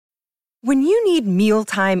When you need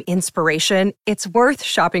mealtime inspiration, it's worth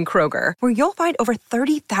shopping Kroger, where you'll find over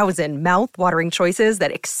 30,000 mouth-watering choices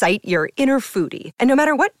that excite your inner foodie. And no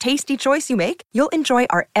matter what tasty choice you make, you'll enjoy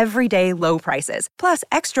our everyday low prices, plus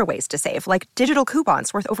extra ways to save, like digital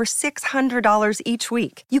coupons worth over $600 each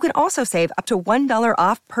week. You can also save up to $1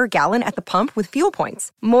 off per gallon at the pump with fuel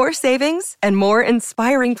points. More savings and more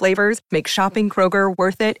inspiring flavors make shopping Kroger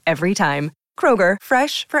worth it every time. Kroger,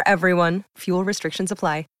 fresh for everyone. Fuel restrictions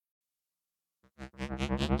apply. It's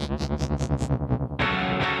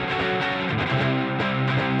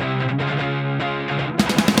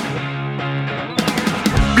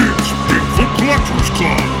Bigfoot Collectors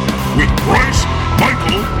Club with Bryce,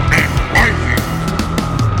 Michael, and Riley.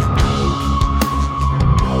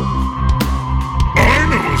 I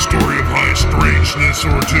know a story of high strangeness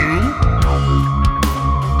or two.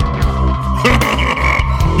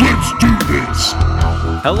 Let's do this.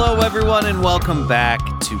 Hello, everyone, and welcome back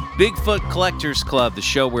to Bigfoot Collectors Club, the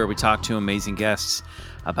show where we talk to amazing guests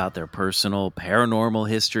about their personal paranormal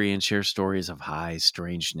history and share stories of high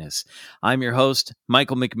strangeness. I'm your host,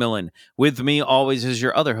 Michael McMillan. With me always is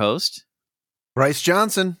your other host, Bryce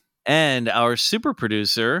Johnson. And our super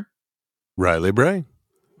producer, Riley Bray.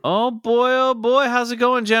 Oh boy, how's it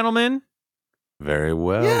going, gentlemen? Very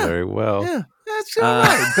well, very well. Yeah, that's all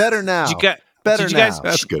right. Better now. Did you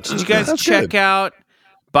That's good. Did you guys check out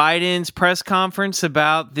Biden's press conference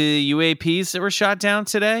about the UAPs that were shot down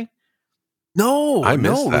today? No, I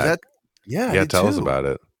missed that. Yeah, tell us about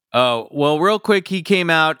it. Oh, well, real quick, he came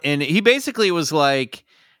out and he basically was like,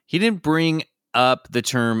 he didn't bring up the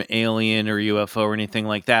term alien or UFO or anything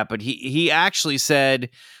like that, but he actually said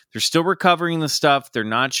they're still recovering the stuff. They're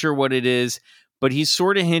not sure what it is, but he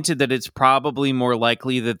sort of hinted that it's probably more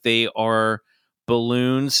likely that they are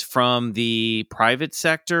balloons from the private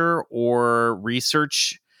sector or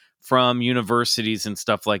research from universities and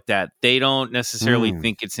stuff like that. They don't necessarily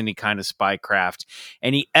think it's any kind of spy craft.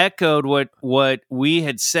 And he echoed what we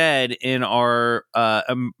had said in our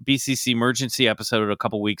BCC emergency episode a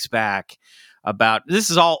couple weeks back about, this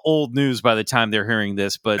is all old news by the time they're hearing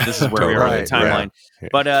this, but this is where we are in the timeline. Yeah.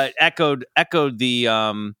 But echoed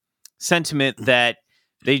the sentiment that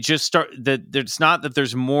they just that it's not that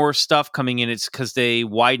there's more stuff coming in. It's because they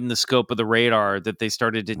widened the scope of the radar that they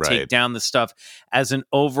started to take down the stuff as an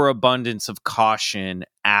overabundance of caution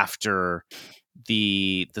after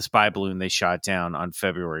the spy balloon they shot down on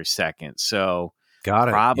February 2nd. So got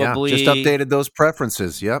it. Probably just updated those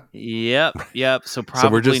preferences. Yep. So probably So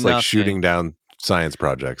we're just nothing. like shooting down science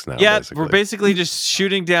projects now. Yeah, basically. we're basically just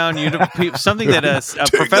shooting down something that a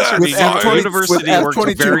professor that, at with university worked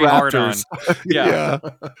F-22 very hard on. Raptors. Yeah.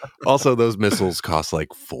 Also, those missiles cost like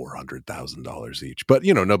 $400,000 each, but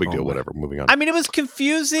no big deal. Whatever. Moving on. I mean, it was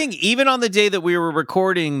confusing. Even on the day that we were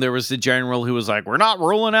recording, there was the general who was like, "We're not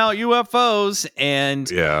ruling out UFOs," and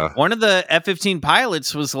one of the F-15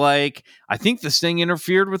 pilots was like, "I think this thing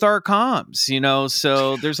interfered with our comms."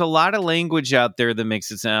 So there's a lot of language out there that makes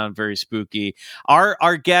it sound very spooky.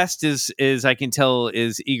 Our guest is I can tell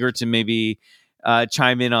is eager to maybe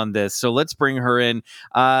chime in on this, so let's bring her in.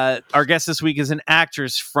 Our guest this week is an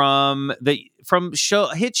actress from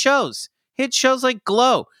hit shows like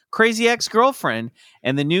Glow, Crazy Ex-Girlfriend,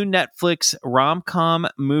 and the new Netflix rom-com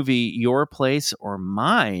movie Your Place or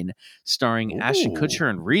Mine, starring Ashton Kutcher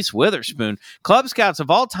and Reese Witherspoon. Club Scouts of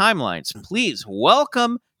all timelines, please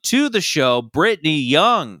welcome to the show Brittany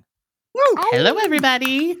Young. Woo. Hello,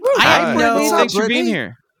 everybody. I know. Thanks for Brittany? being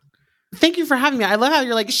here. Thank you for having me. I love how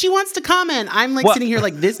you're like, she wants to comment. I'm like sitting here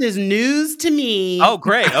like, this is news to me. Oh,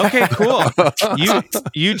 great. Okay, cool.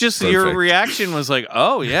 You just Perfect. Your reaction was like,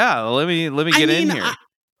 oh yeah, let me get in here.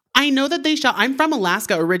 I know that they shot. I'm from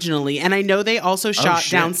Alaska originally, and I know they also shot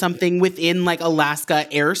down something within like Alaska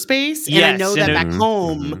airspace. And I know that back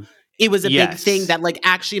home, it was a big thing that like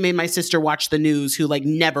actually made my sister watch the news, who like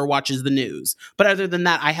never watches the news. But other than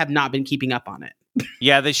that, I have not been keeping up on it.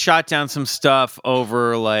 Yeah, they shot down some stuff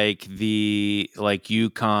over like the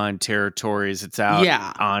Yukon territories. It's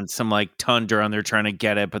out on some like tundra, and they're trying to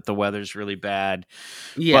get it, but the weather's really bad.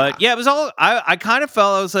 Yeah, but yeah, it was all. I kind of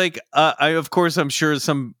felt, I was like, of course, I'm sure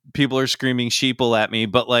some people are screaming sheeple at me,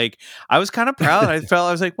 but like I was kind of proud. I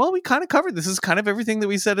was like, well, we kind of covered this. Is kind of everything that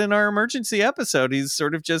we said in our emergency episode. He's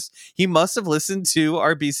sort of he must have listened to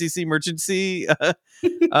our BCC emergency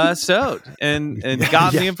episode and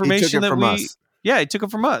got the information that we. Us. Yeah, he took it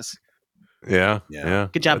from us. Yeah.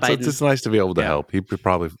 Good job, Biden. It's nice to be able to help. He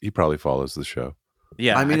probably follows the show.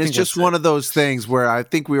 Yeah, I mean, it's just one of those things where I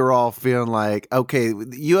think we were all feeling like, okay,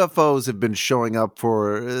 UFOs have been showing up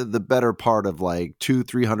for the better part of like 200,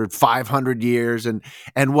 300, 500 years. And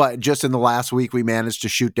what, just in the last week, we managed to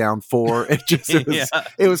shoot down 4.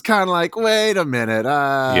 It was kind of like, wait a minute.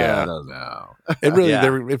 I don't know. It really,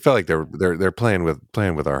 it felt like they're playing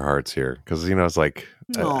with our hearts here. Cause it's like,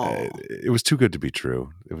 it was too good to be true.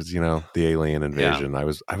 It was, the alien invasion. I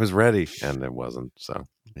was ready and it wasn't. So.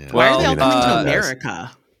 Yeah. Why are they all coming to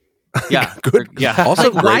America? Yeah, good. Yeah.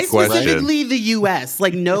 Also, like, why specifically the U.S.?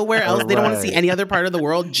 Like nowhere else. They don't want to see any other part of the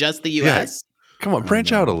world. Just the U.S. Yeah. Come on,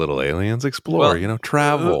 branch out a little, aliens. Explore.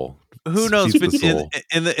 Travel. Who knows? But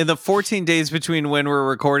in the 14 days between when we're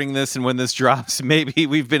recording this and when this drops, maybe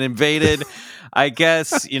we've been invaded. I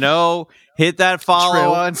guess hit that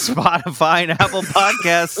follow on Spotify and Apple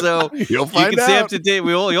Podcasts so you can stay up to date.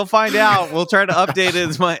 You'll find out. We'll try to update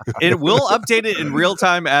it we'll update it in real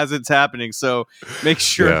time as it's happening. So make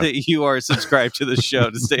sure that you are subscribed to the show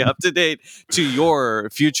to stay up to date to your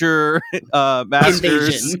future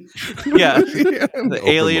masters. The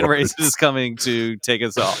alien race is coming to take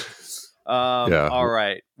us all. All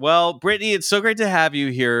right. Well, Brittany, it's so great to have you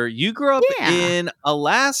here. You grew up in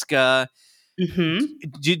Alaska. Mm-hmm.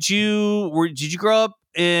 Did you grow up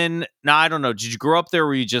in? No, I don't know. Did you grow up there? Or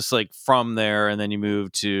were you just like from there, and then you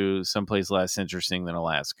moved to someplace less interesting than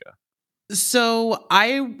Alaska? So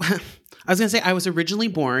I was gonna say I was originally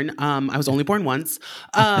born. I was only born once.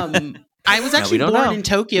 I was actually born in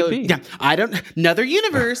Tokyo. Yeah, I don't. Another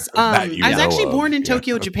universe. I was actually born in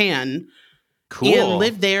Tokyo, Japan. Cool. And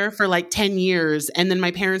lived there for like 10 years. And then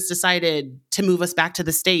my parents decided to move us back to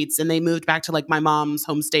the States. And they moved back to like my mom's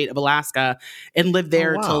home state of Alaska and lived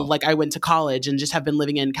there till like I went to college and just have been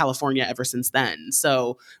living in California ever since then.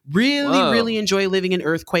 So really enjoy living in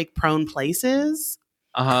earthquake prone places.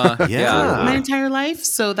 My entire life.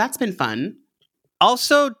 So that's been fun.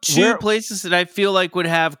 Also, two places that I feel like would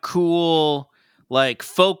have cool like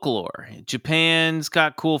folklore. Japan's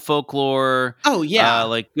got cool folklore. Oh yeah,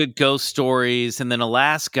 like good ghost stories. And then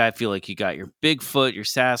Alaska, I feel like you got your Bigfoot, your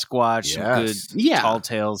Sasquatch, some good tall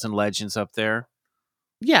tales and legends up there.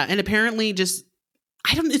 Yeah, and apparently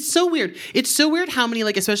it's so weird. It's so weird how many,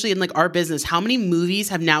 like, especially in like our business, how many movies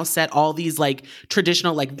have now set all these like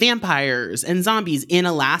traditional like vampires and zombies in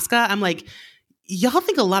Alaska. I'm like, y'all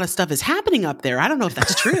think a lot of stuff is happening up there. I don't know if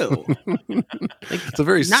that's true. It's a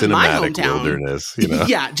very cinematic wilderness,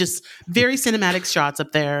 Yeah, just very cinematic shots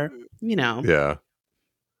up there, Yeah.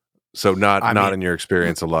 So not in your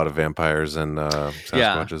experience, a lot of vampires and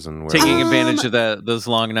Sasquatches and taking advantage of those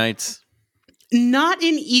long nights. Not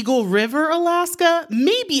in Eagle River, Alaska.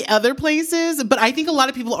 Maybe other places, but I think a lot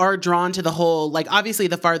of people are drawn to the whole, like, obviously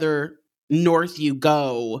the farther north you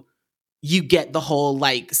go, you get the whole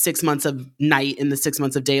like 6 months of night and the 6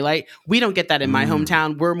 months of daylight. We don't get that in my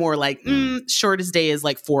hometown. We're more like shortest day is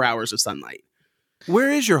like 4 hours of sunlight.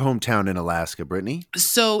 Where is your hometown in Alaska, Brittany?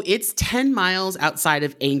 So it's 10 miles outside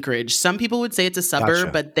of Anchorage. Some people would say it's a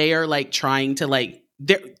suburb, but they are like trying to like,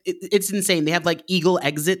 it's insane. They have like Eagle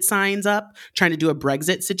exit signs up, trying to do a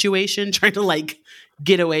Brexit situation, trying to like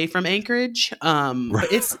get away from Anchorage.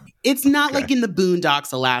 But it's not like in the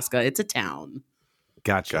boondocks, Alaska. It's a town.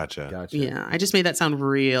 Gotcha. Yeah, I just made that sound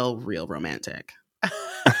real romantic.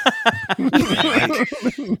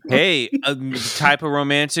 Hey, a type of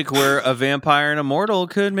romantic where a vampire and a mortal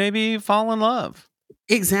could maybe fall in love.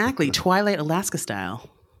 Exactly. Twilight Alaska style.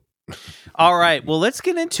 All right. Well, let's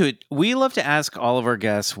get into it. We love to ask all of our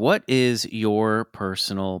guests, what is your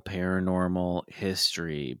personal paranormal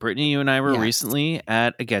history? Brittany, you and I were recently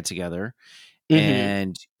at a get-together,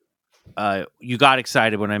 and you got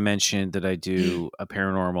excited when I mentioned that I do a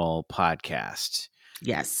paranormal podcast.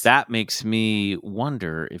 Yes. That makes me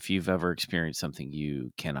wonder if you've ever experienced something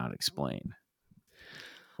you cannot explain.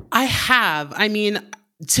 I have. I mean,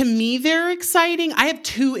 to me, they're exciting. I have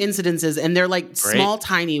 2 incidences, and they're like small,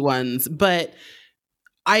 tiny ones, but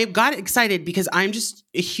I got excited because I'm just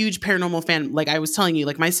a huge paranormal fan. Like I was telling you,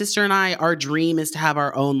 like my sister and I, our dream is to have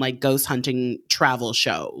our own like ghost hunting travel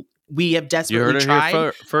show. We have desperately tried. You heard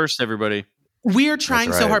it here first, everybody. We are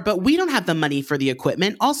trying so hard, but we don't have the money for the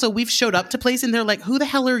equipment. Also, we've showed up to places and they're like, "Who the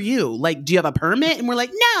hell are you? Like, do you have a permit?" And we're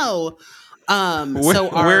like, "No."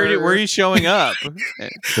 Where are you showing up?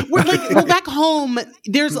 We're like, well, back home,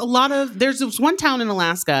 there's this one town in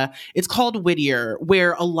Alaska. It's called Whittier,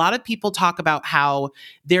 where a lot of people talk about how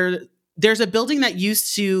there's a building that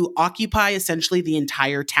used to occupy essentially the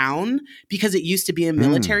entire town because it used to be a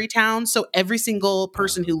military town. So every single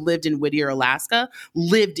person who lived in Whittier, Alaska,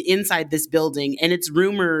 lived inside this building, and it's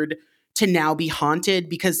rumored to now be haunted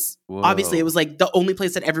because obviously it was like the only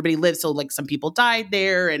place that everybody lived. So like some people died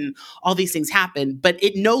there and all these things happened, but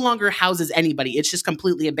it no longer houses anybody. It's just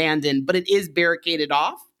completely abandoned, but it is barricaded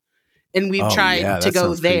off. And we've tried to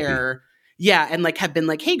go there. Creepy. Yeah. And like have been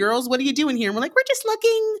like, hey girls, what are you doing here? And we're like, we're just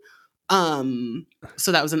looking.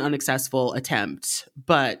 So that was an unsuccessful attempt,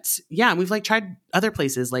 but yeah, we've like tried other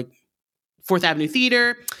places like 4th Avenue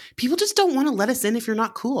Theater. People just don't want to let us in if you're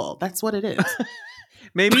not cool. That's what it is.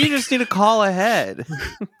 Maybe you just need to call ahead.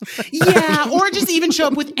 Yeah, or just even show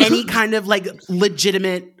up with any kind of like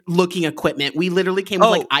legitimate looking equipment. We literally came with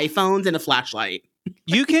like iPhones and a flashlight.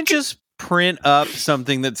 You can just print up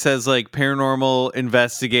something that says like paranormal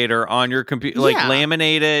investigator on your computer, like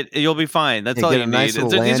laminate it. You'll be fine. That's all you need.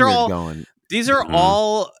 These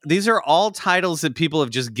are all titles that people have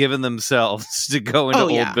just given themselves to go into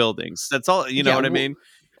old buildings. That's all. You know what I mean?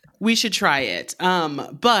 We should try it.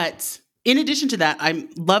 But in addition to that, I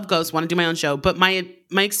love ghosts, want to do my own show. But my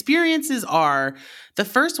experiences are, the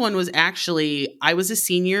first one was actually, I was a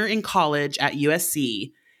senior in college at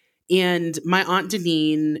USC. And my Aunt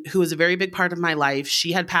Deneen, who was a very big part of my life,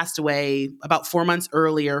 she had passed away about 4 months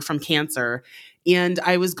earlier from cancer. And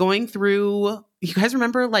I was going through, you guys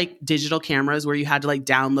remember like digital cameras where you had to like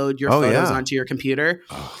download your photos onto your computer?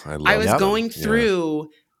 I was going through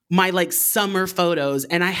my like summer photos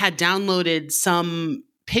and I had downloaded some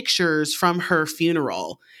pictures from her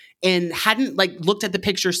funeral and hadn't like looked at the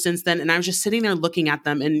pictures since then. And I was just sitting there looking at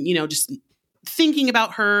them and, you know, just thinking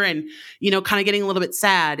about her and, you know, kind of getting a little bit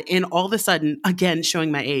sad. And all of a sudden, again,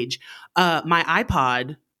 showing my age, my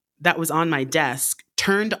iPod that was on my desk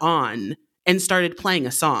turned on and started playing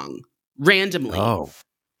a song randomly.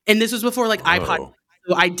 And this was before like iPod.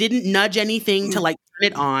 So I didn't nudge anything to like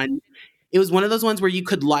turn it on. It was one of those ones where you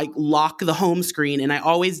could like lock the home screen. And I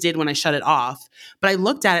always did when I shut it off. But I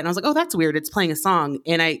looked at it and I was like, oh, that's weird. It's playing a song.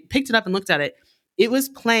 And I picked it up and looked at it. It was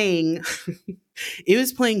playing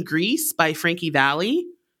Grease by Frankie Valli,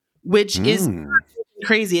 which is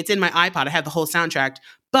crazy. It's in my iPod. I have the whole soundtrack.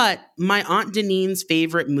 But my Aunt Deneen's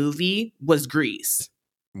favorite movie was Grease.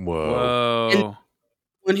 Whoa. And the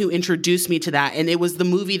one who introduced me to that. And it was the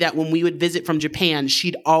movie that when we would visit from Japan,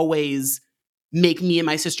 she'd always make me and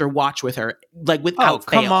my sister watch with her, like without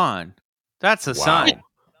fail. Come on. That's a sign.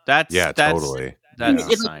 That's totally. That's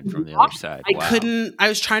a sign from the other side. I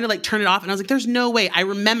was trying to like turn it off and I was like, there's no way. I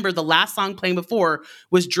remember the last song playing before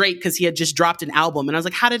was Drake because he had just dropped an album. And I was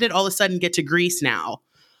like, how did it all of a sudden get to Grease now?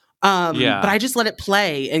 But I just let it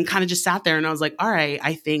play and kind of just sat there and I was like, all right,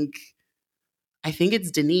 I think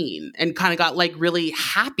it's Deneen, and kind of got like really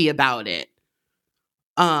happy about it.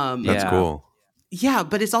 That's cool. Yeah,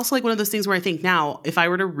 but it's also like one of those things where I think now, if I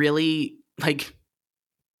were to really like,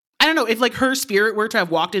 I don't know, if like her spirit were to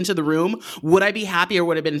have walked into the room, would I be happy or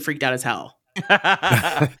would I have been freaked out as hell?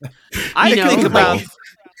 I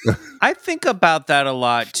think about that a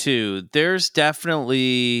lot too. There's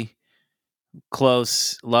definitely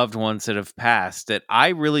close loved ones that have passed that I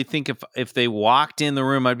really think if they walked in the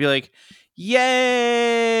room, I'd be like,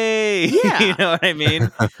 yay! Yeah. You know what I mean?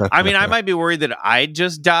 I might be worried that I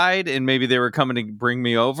just died and maybe they were coming to bring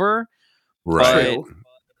me over. Right. But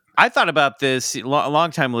I thought about this.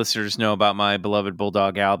 Long-time listeners know about my beloved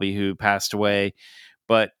bulldog Albie, who passed away.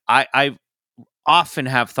 But I often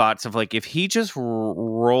have thoughts of like, if he just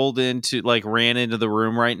ran into the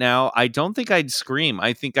room right now, I don't think I'd scream.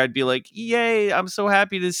 I think I'd be like, yay, I'm so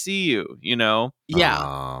happy to see you, you know?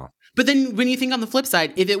 Yeah. But then when you think on the flip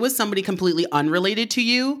side, if it was somebody completely unrelated to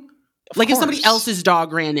you, like if somebody else's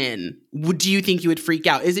dog ran in, do you think you would freak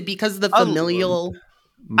out? Is it because of the familial?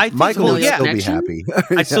 I think Michael would still be happy.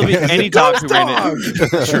 I'd still be any dog who ran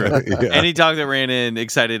in. Sure. Yeah. Any dog that ran in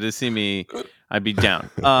excited to see me, I'd be down.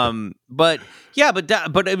 But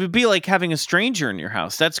it would be like having a stranger in your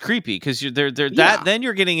house. That's creepy because then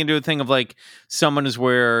you're getting into a thing of like someone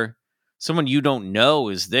you don't know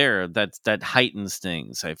is there. That heightens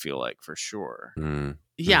things, I feel like, for sure.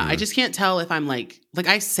 Yeah, I just can't tell if I'm like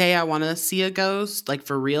I say I want to see a ghost, like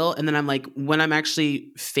for real, and then I'm like, when I'm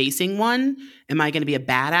actually facing one, am I going to be a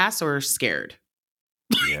badass or scared?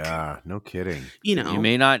 Yeah, no kidding. You know, you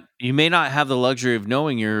may not have the luxury of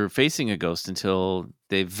knowing you're facing a ghost until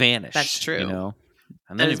they vanish. That's true. You know,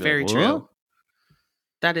 and that is very true.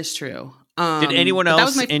 That is true. Did anyone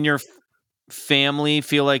else in your family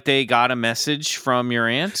feel like they got a message from your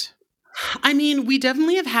aunt? I mean, we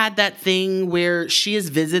definitely have had that thing where she has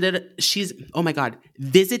visited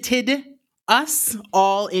us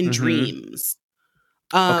all in dreams.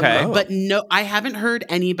 Okay. But no, I haven't heard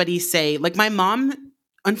anybody say, like my mom,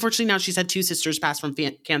 unfortunately now she's had 2 sisters pass from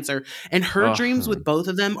cancer and her dreams with both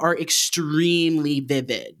of them are extremely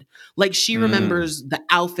vivid. Like she remembers the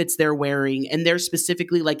outfits they're wearing, and they're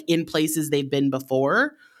specifically like in places they've been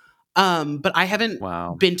before. But I haven't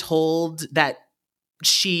been told that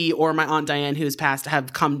she or my Aunt Diane, who has passed,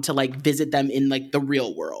 have come to like visit them in like the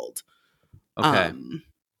real world. Okay.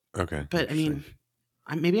 Okay. But I mean,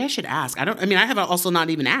 maybe I should ask. I have also not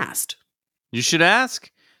even asked. You should ask.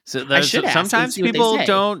 So I should ask. Sometimes people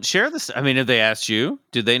don't share this. I mean, if they asked you,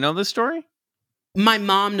 did they know this story? My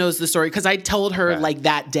mom knows the story because I told her like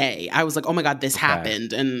that day. I was like, "Oh my God, this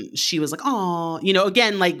happened," and she was like, "Oh,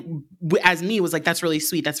 again, like as me was like, that's really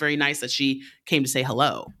sweet. That's very nice that she came to say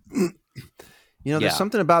hello." There's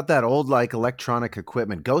something about that old like electronic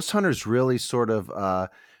equipment. Ghost hunters really sort of.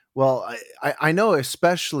 I know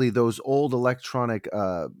especially those old electronic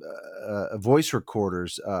voice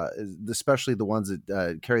recorders, especially the ones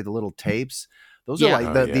that carry the little tapes. Those are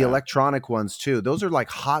like the electronic ones too. Those are like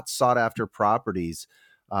hot sought after properties.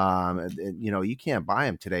 You can't buy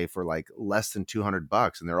them today for like less than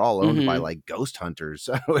 $200, and they're all owned by like ghost hunters.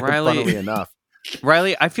 Riley, funnily enough,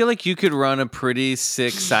 Riley, I feel like you could run a pretty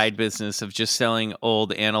sick side business of just selling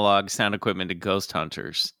old analog sound equipment to ghost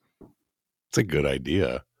hunters. It's a good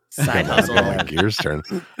idea. Side hustle. My gears turn.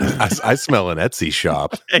 I smell an Etsy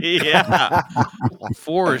shop. Yeah,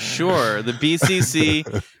 for sure. The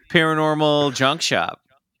BCC Paranormal Junk Shop.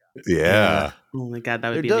 Yeah. Oh my God, that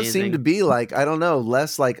would be there amazing. Does seem to be like, I don't know,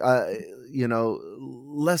 less like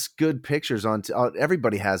less good pictures on.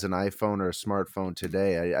 Everybody has an iPhone or a smartphone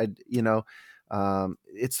today.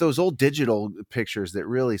 It's those old digital pictures that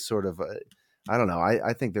really sort of. I don't know.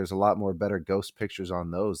 I think there's a lot more better ghost pictures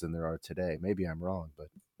on those than there are today. Maybe I'm wrong, but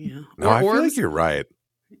yeah. No, I feel like you're right.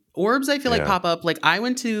 Orbs, I feel like pop up. Like I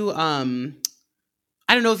went to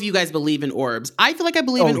I don't know if you guys believe in orbs. I feel like I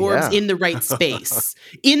believe in orbs in the right space.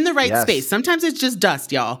 In the right space. Sometimes it's just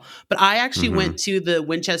dust, y'all. But I actually went to the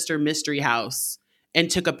Winchester Mystery House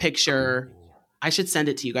and took a picture. I should send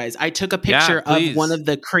it to you guys. I took a picture of one of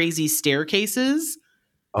the crazy staircases.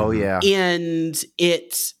 Oh yeah. And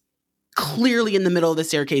it clearly in the middle of the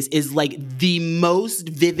staircase is like the most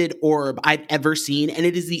vivid orb I've ever seen. And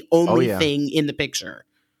it is the only thing in the picture.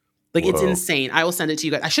 Like, it's insane. I will send it to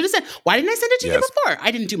you guys. I should have said, why didn't I send it to you before? I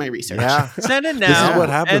didn't do my research. Yeah. Send it now. This is what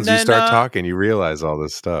happens. Then, you start talking, you realize all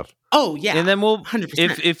this stuff. Oh, yeah. And then we'll,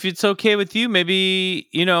 100%. if it's okay with you, maybe,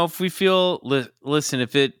 if we feel, listen,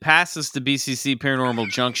 if it passes the BCC Paranormal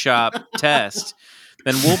Junk Shop test,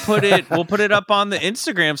 then we'll put it up on the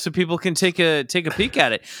Instagram so people can take a peek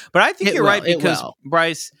at it. But I think you're right because,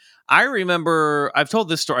 Bryce, I remember, I told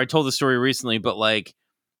this story recently, but like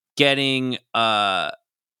getting,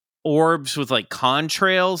 orbs with like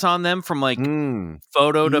contrails on them from like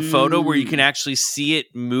photo to photo where you can actually see it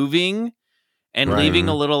moving and leaving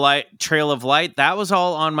a little trail of light. That was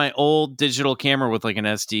all on my old digital camera with like an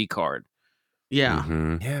SD card. Yeah.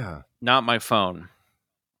 Yeah. Not my phone.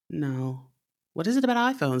 No. What is it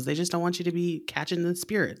about iPhones? They just don't want you to be catching the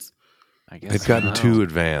spirits. I guess they've gotten too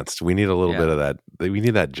advanced. We need a little bit of that. We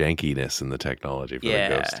need that jankiness in the technology for the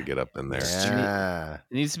ghosts to get up in there. Yeah.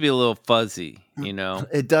 It needs to be a little fuzzy,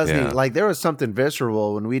 It does need, like, there was something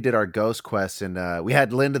visceral when we did our ghost quest, and we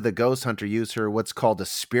had Linda the ghost hunter use her what's called a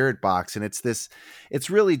spirit box, and it's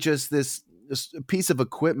really just this piece of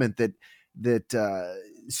equipment that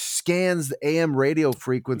scans the AM radio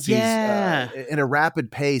frequencies in a rapid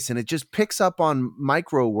pace, and it just picks up on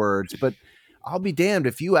micro words, but I'll be damned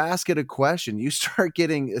if you ask it a question, you start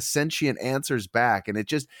getting sentient answers back, and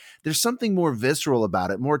there's something more visceral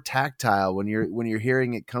about it, more tactile when you're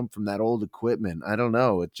hearing it come from that old equipment. I don't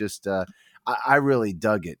know. It just I really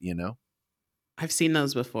dug it. I've seen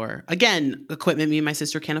those before. Again, equipment me and my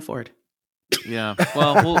sister can't afford. Yeah.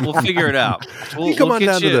 Well, we'll figure it out. You come on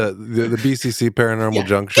down to the BCC Paranormal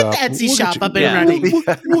Junk Shop. Get the Etsy shop up and running. We'll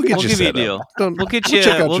get we'll you give you a deal. We'll get you.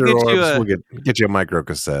 We'll get you a micro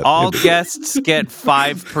cassette. All guests get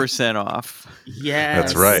 5% off.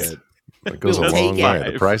 Yes, that's right. It goes a long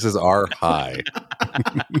way. The prices are high.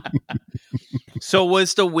 So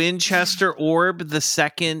was the Winchester Orb the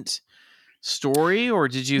second story, or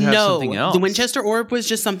did you have something else? The Winchester Orb was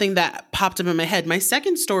just something that popped up in my head. My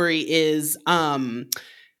second story is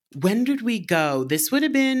when did we go? This would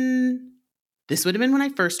have been when I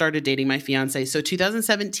first started dating my fiance. So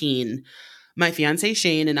 2017, my fiance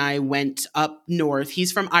Shane and I went up north.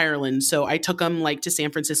 He's from Ireland, so I took him like to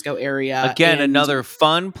San Francisco area. Again, another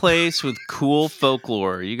fun place with cool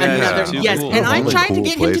folklore. You guys are too cool. And I've tried to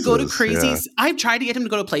get him to go to crazies. Yeah. I've tried to get him to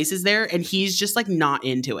go to places there, and he's just like not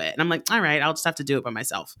into it. And I'm like, all right, I'll just have to do it by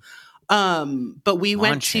myself. But we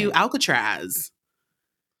went to Alcatraz,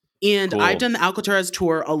 and I've done the Alcatraz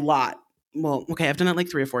tour a lot. Well, okay, I've done it like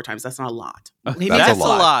 3 or 4 times. That's not a lot. Maybe that's a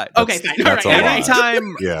lot. Okay, fine. All right.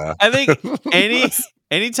 Anytime, yeah. I think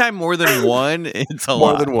anytime more than one, it's a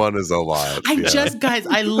lot. More than one is a lot. Guys,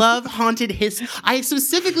 I love haunted history. I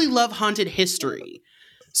specifically love haunted history.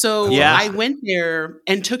 So I went there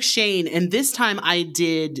and took Shane, and this time I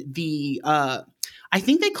did the I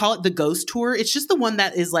think they call it the ghost tour. It's just the one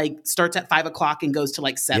that is like starts at 5 o'clock and goes to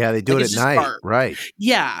like 7. Yeah, they do it at night. Dark. Right.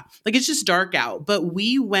 Yeah. Like it's just dark out. But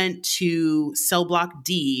we went to cell block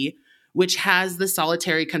D, which has the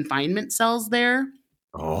solitary confinement cells there.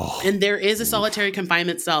 Oh. And there is a solitary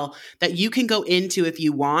confinement cell that you can go into if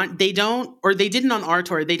you want. They don't, or they didn't on our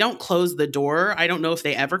tour. They don't close the door. I don't know if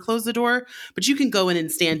they ever close the door, but you can go in and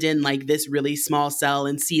stand in like this really small cell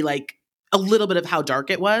and see like a little bit of how dark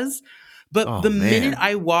it was. But minute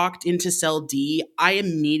I walked into cell D, I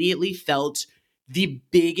immediately felt the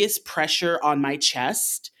biggest pressure on my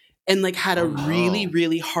chest and like had a really,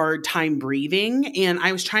 really hard time breathing. And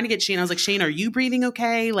I was trying to get Shane. I was like, Shane, are you breathing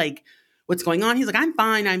okay? Like, what's going on? He's like, I'm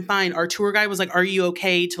fine. Our tour guide was like, are you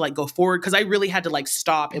okay to like go forward? Because I really had to like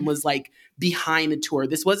stop and was like behind the tour.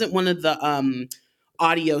 This wasn't one of the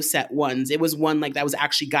audio set ones. It was one like that was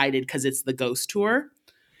actually guided because it's the ghost tour.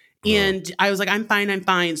 And I was like, I'm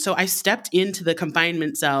fine. So I stepped into the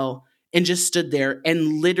confinement cell and just stood there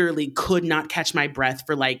and literally could not catch my breath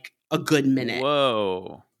for like a good minute.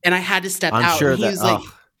 Whoa. And I had to step out. Sure and he was like,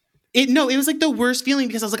 it was like the worst feeling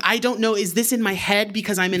because I was like, I don't know, is this in my head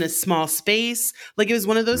because I'm in a small space? Like it was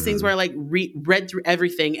one of those things where I like read through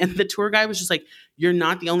everything. And the tour guide was just like, you're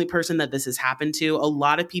not the only person that this has happened to. A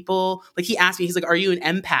lot of people, like he asked me, he's like, are you an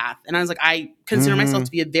empath? And I was like, I consider myself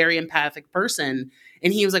to be a very empathic person.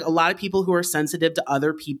 And he was like, a lot of people who are sensitive to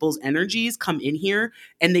other people's energies come in here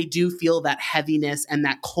and they do feel that heaviness and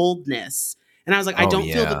that coldness. And I was like, I don't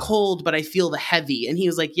feel the cold, but I feel the heavy. And he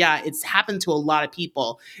was like, yeah, it's happened to a lot of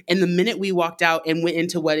people. And the minute we walked out and went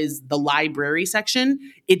into what is the library section,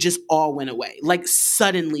 it just all went away, like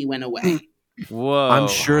suddenly went away. Whoa. I'm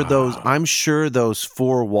sure those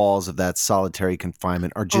 4 walls of that solitary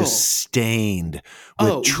confinement are just stained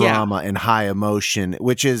with trauma and high emotion,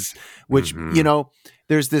 which you know,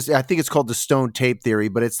 there's this, I think it's called the stone tape theory,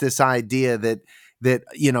 but it's this idea that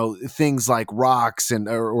you know, things like rocks and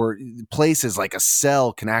or places like a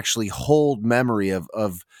cell can actually hold memory of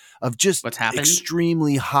just what's happened,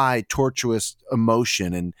 extremely high tortuous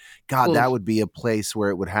emotion. And God, that would be a place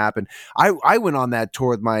where it would happen. I went on that tour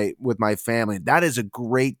with my family. That is a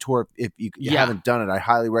great tour. If you haven't done it, I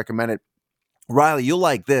highly recommend it. Riley, you'll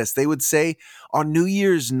like this. They would say on New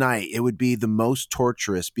Year's night, it would be the most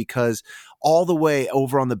torturous because all the way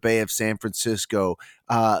over on the Bay of San Francisco,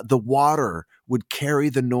 the water would carry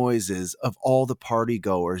the noises of all the party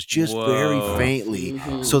goers just very faintly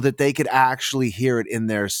so that they could actually hear it in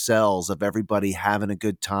their cells of everybody having a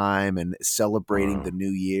good time and celebrating the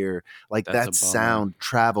new year. Like that sound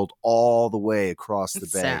traveled all the way across the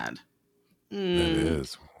bay. Sad. That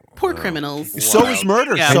is. Poor criminals. So is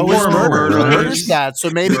murder. Yeah, so is murder. Murder's sad. So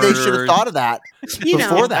maybe they should have thought of that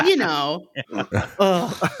before that. You know.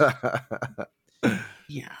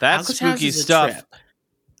 Yeah. That's spooky stuff.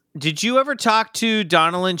 Did you ever talk to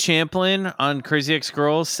Donalyn Champlin on Crazy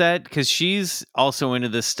Ex-Girls set? Because she's also into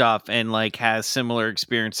this stuff and like has similar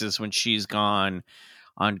experiences when she's gone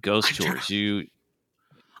on ghost tours.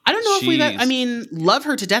 I don't know if we've love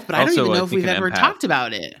her to death, but I don't even know if we've ever talked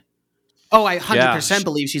about it. Oh, I 100%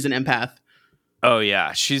 believe she's an empath. Oh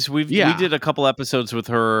yeah, we did a couple episodes with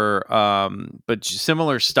her, but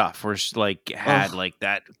similar stuff where she like had like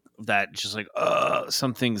that just like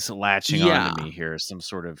something's latching onto me here, some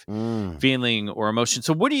sort of feeling or emotion.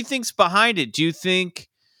 So what do you think's behind it? Do you think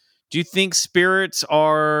spirits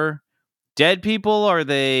are dead people? Are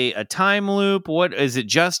they a time loop? What is it?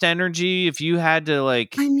 Just energy? If you had to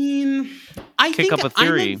like, I kick up a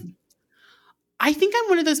theory. I think I'm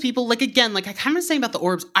one of those people, like, again, like I kind of saying about the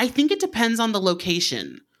orbs, I think it depends on the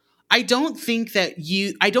location. I don't think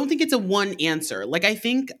it's a one answer. Like, I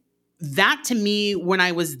think that to me, when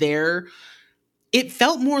I was there, it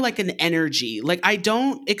felt more like an energy. Like, I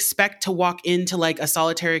don't expect to walk into like a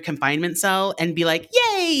solitary confinement cell and be like,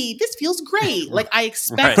 yay, this feels great. Like, I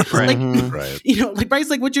expect, you know, like Bryce,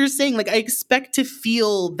 like what you're saying, like I expect to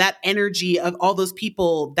feel that energy of all those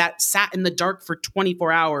people that sat in the dark for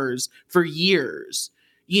 24 hours for years.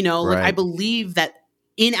 You know, like I believe that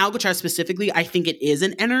in Alcatraz specifically, I think it is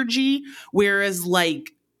an energy, whereas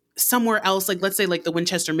like somewhere else, like let's say like the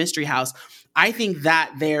Winchester Mystery House, I think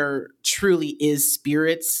that there truly is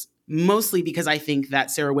spirits, mostly because I think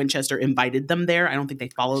that Sarah Winchester invited them there. I don't think they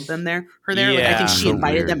followed her there. Yeah, like I think she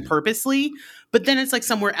invited them purposely. But then it's like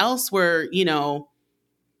somewhere else where, you know,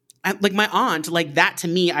 like my aunt, like that to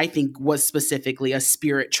me, I think was specifically a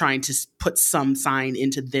spirit trying to put some sign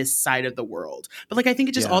into this side of the world. But like, I think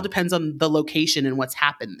it just all depends on the location and what's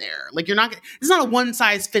happened there. Like it's not a one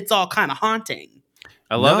size fits all kind of haunting.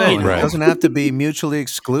 I love it. It doesn't have to be mutually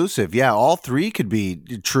exclusive. Yeah, all three could be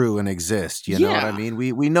true and exist. You know what I mean?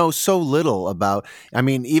 We know so little about. I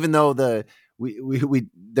mean, even though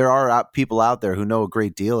there are people out there who know a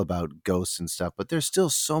great deal about ghosts and stuff, but there's still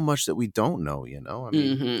so much that we don't know. You know, I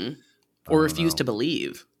mean, or refuse to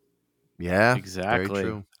believe. Yeah, exactly. Very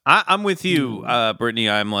true. I'm with you, Brittany.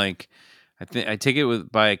 I'm like, I take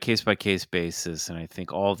it by a case basis, and I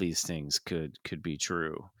think all these things could be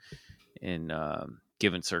true in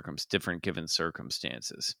different given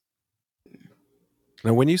circumstances.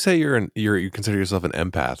 Now, when you say you consider yourself an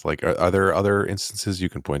empath, like are there other instances you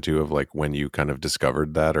can point to of like when you kind of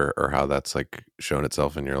discovered that or how that's like shown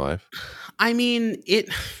itself in your life? I mean,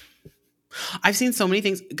 I've seen so many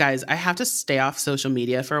things, guys. I have to stay off social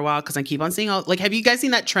media for a while because I keep on seeing have you guys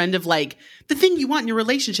seen that trend of like the thing you want in your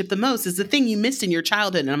relationship the most is the thing you missed in your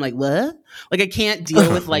childhood? And I'm like, what? Like I can't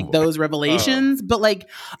deal with like those revelations, but like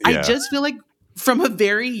I just feel like from a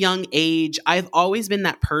very young age, I've always been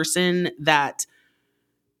that person that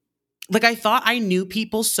like I thought I knew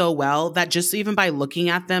people so well that just even by looking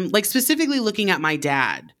at them, like specifically looking at my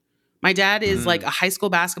dad. My dad is like a high school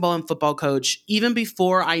basketball and football coach. Even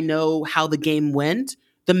before I know how the game went,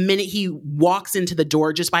 the minute he walks into the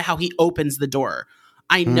door, just by how he opens the door,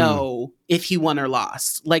 I know if he won or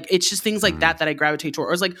lost. Like it's just things like that I gravitate toward.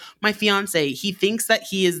 Or it's like my fiance, he thinks that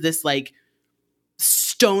he is this like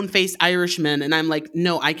stone-faced Irishman. And I'm like,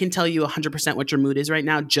 no, I can tell you 100% what your mood is right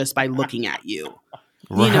now just by looking at you.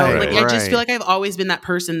 Right, you know, like I just feel like I've always been that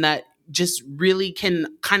person that just really can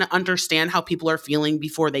kind of understand how people are feeling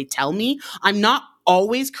before they tell me. I'm not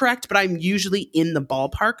always correct, but I'm usually in the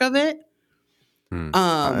ballpark of it.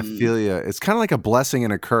 I feel you. It's kind of like a blessing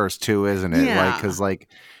and a curse too, isn't it? Yeah. Like, because like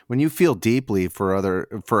when you feel deeply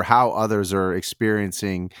for how others are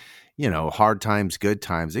experiencing, you know, hard times, good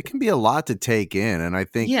times, it can be a lot to take in. And I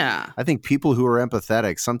think people who are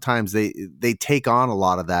empathetic, sometimes they take on a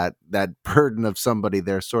lot of that burden of somebody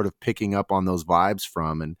they're sort of picking up on those vibes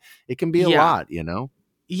from, and it can be a lot, you know?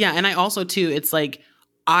 Yeah. And I also too, it's like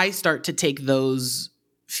I start to take those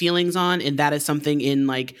feelings on, and that is something in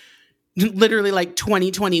like literally like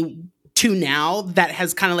 2022 now that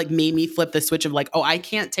has kind of like made me flip the switch of like, oh, I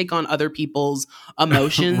can't take on other people's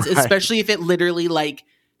emotions, especially if it literally like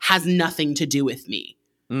has nothing to do with me.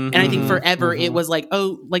 And I think forever it was like,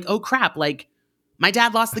 oh crap, like my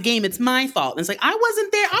dad lost the game, it's my fault. And it's like, I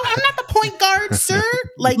wasn't there. I'm not the point guard, sir.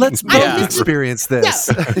 Like, let's both experience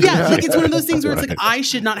this. Yeah. Like it's one of those things where it's like, I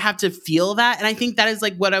should not have to feel that. And I think that is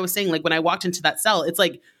like what I was saying. Like when I walked into that cell, it's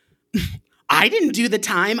like, I didn't do the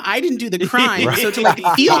time. I didn't do the crime. Right. So to like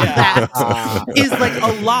feel that is like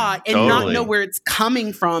a lot, and not know where it's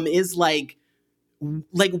coming from is like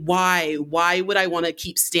why would I want to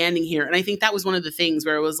keep standing here? And I think that was one of the things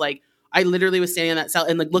where it was like, I literally was standing in that cell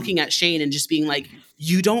and like looking at Shane and just being like,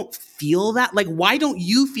 you don't feel that? Like, why don't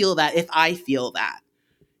you feel that if I feel that?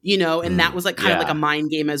 You know? And that was like kind of like a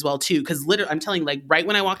mind game as well too. Cause literally I'm telling you, like right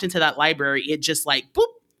when I walked into that library, it just like, boop,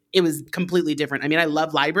 it was completely different. I mean, I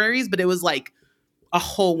love libraries, but it was like a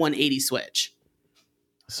whole 180 switch.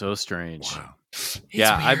 So strange. Wow.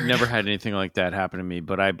 Yeah, weird. I've never had anything like that happen to me,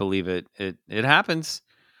 but I believe it happens.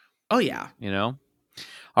 Oh, yeah. You know?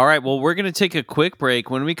 All right, well, we're going to take a quick break.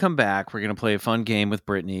 When we come back, we're going to play a fun game with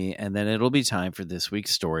Brittany, and then it'll be time for this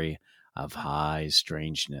week's story of high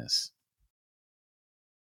strangeness.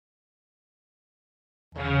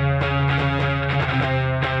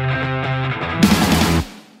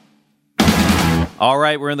 All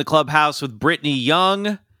right, we're in the clubhouse with Brittany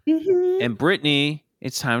Young. And Brittany,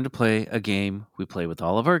 it's time to play a game we play with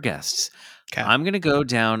all of our guests. Okay. I'm going to go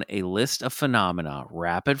down a list of phenomena,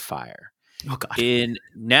 rapid fire. Oh, God. And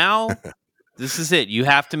now, this is it. You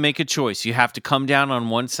have to make a choice. You have to come down on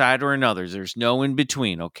one side or another. There's no in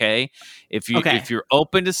between, okay? If you're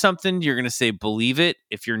open to something, you're going to say believe it.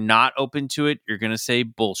 If you're not open to it, you're going to say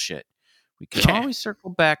bullshit. We can always circle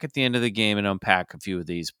back at the end of the game and unpack a few of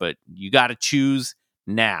these, but you got to choose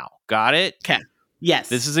now. Got it? Okay. Yes.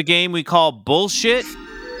 This is a game we call bullshit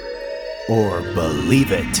or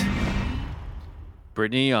believe it.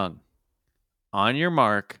 Brittany Young, on your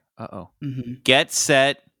mark. Get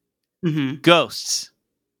set. Ghosts.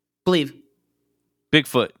 Believe.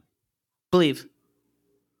 Bigfoot. Believe.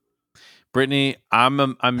 Brittany, I'm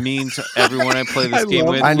mean to everyone I play this game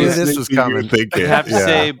with. I knew this was coming. I have to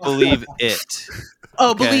say, believe it.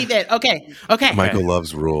 Oh, believe it. Okay. Michael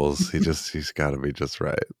loves rules. He's got to be just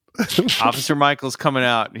right. Officer Michael's coming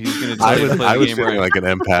out. He's going to I play was the game feeling right. like an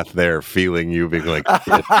empath there, feeling you being like,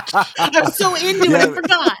 I'm so into it, I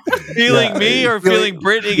forgot. Feeling me or feeling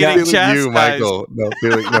Brittany getting chastised? you, Michael. No,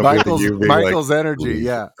 feeling you being Michael's like, energy,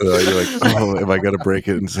 yeah. You're like, oh, am I going to break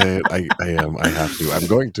it and say it? I am. I have to. I'm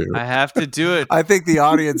going to. I have to do it. I think the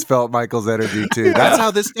audience felt Michael's energy too. That's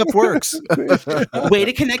how this stuff works. Way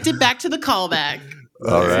to connect it back to the callback.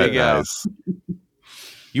 All There right, you go. guys.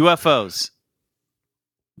 UFOs.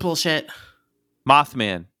 Bullshit.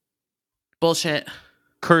 Mothman. Bullshit.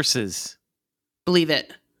 Curses. Believe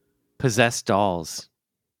it. Possessed dolls.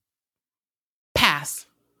 Pass.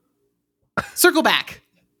 Circle back.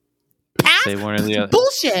 Pass. Say one or the other.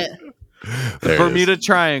 Bullshit. The Bermuda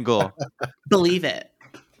Triangle. Believe it.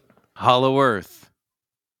 Hollow Earth.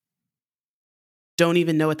 Don't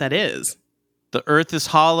even know what that is. The Earth is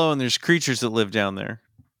hollow and there's creatures that live down there.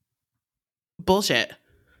 Bullshit.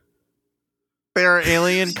 There are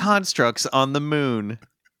alien constructs on the moon.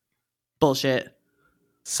 Bullshit.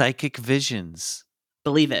 Psychic visions.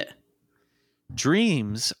 Believe it.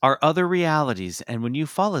 Dreams are other realities, and when you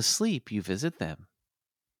fall asleep, you visit them.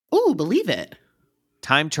 Ooh, believe it.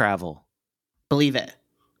 Time travel. Believe it.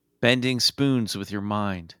 Bending spoons with your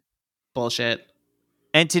mind. Bullshit.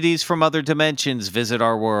 Entities from other dimensions visit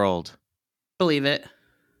our world. Believe it.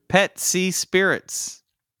 Pet sea spirits.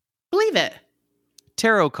 Believe it.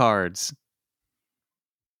 Tarot cards.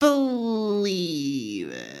 Believe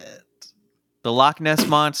it. The Loch Ness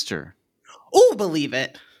Monster. Ooh, believe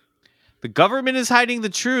it. The government is hiding the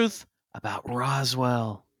truth about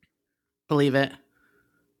Roswell. Believe it.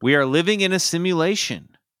 We are living in a simulation.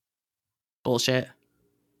 Bullshit.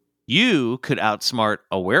 You could outsmart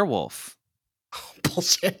a werewolf.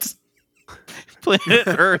 Bullshit. Planet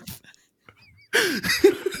Earth.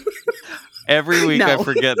 Every week I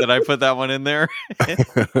forget that I put that one in there.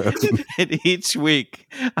 And each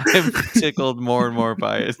week I'm tickled more and more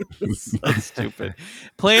by it. It's so stupid.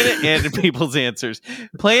 Planet and people's answers.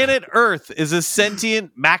 Planet Earth is a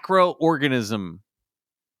sentient macroorganism.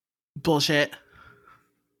 Bullshit.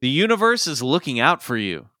 The universe is looking out for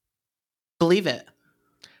you. Believe it.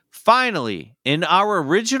 Finally, in our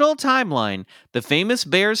original timeline, the famous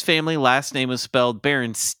Bears family last name is spelled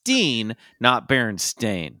Berenstein, not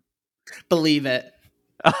Berenstain. Believe it.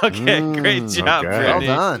 Okay, great job, okay. Brittany.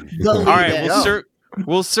 Well done. Believe All right, it.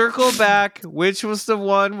 we'll circle back. Which was the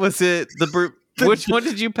one? Was it which one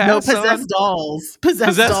did you pass No, on? possessed dolls. Possessed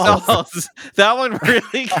Possessed dolls. dolls. That one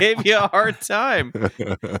really gave you a hard time.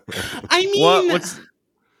 I mean, What's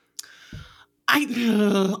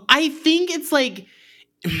I think it's like,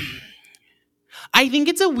 I think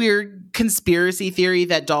it's a weird conspiracy theory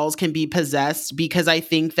that dolls can be possessed, because I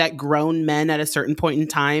think that grown men at a certain point in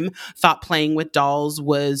time thought playing with dolls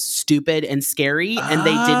was stupid and scary, and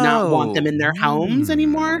they did not want them in their homes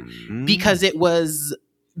anymore, because it was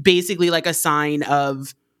basically like a sign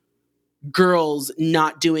of girls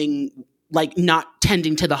not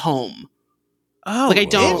tending to the home. Oh, like I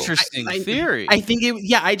don't. Interesting theory. I think it.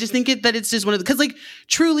 Yeah, I just think that it's just one of the, because like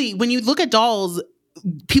truly, when you look at dolls,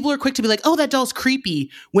 people are quick to be like, "Oh, that doll's creepy,"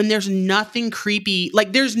 when there's nothing creepy.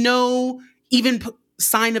 Like there's no even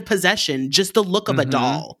sign of possession. Just the look of a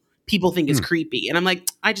doll, people think is creepy, and I'm like,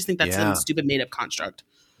 I just think that's some stupid made up construct.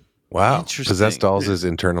 Wow, possessed dolls is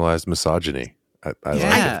internalized misogyny.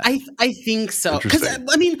 I think so, because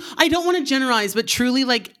I mean, I don't want to generalize, but truly,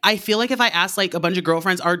 like, I feel like if I asked like a bunch of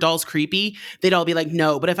girlfriends, are dolls creepy, they'd all be like,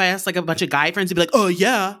 no. But if I asked like a bunch of guy friends, they'd be like, oh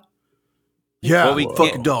yeah,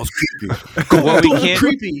 fucking dolls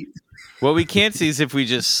creepy. What we can't see is if we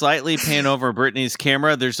just slightly pan over Brittany's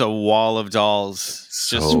camera, there's a wall of dolls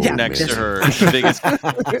just next to her. The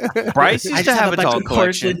biggest. Bryce used to have a doll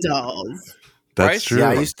collection. Dolls. That's true.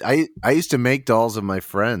 Yeah, I used to make dolls of my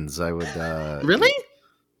friends. I would really.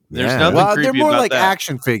 There's nothing they're more about like that.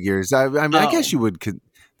 action figures. I mean, I guess you would.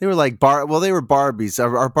 They were like they were Barbies.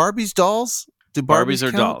 Are Barbies dolls? Do Barbies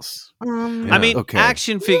are count? dolls. I mean,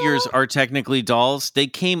 action figures are technically dolls. They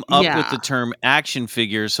came up with the term action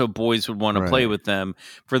figures so boys would want to play with them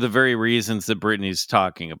for the very reasons that Brittany's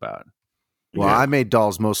talking about. Well, I made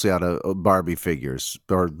dolls mostly out of Barbie figures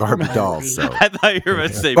or Barbie dolls. So. I thought you were going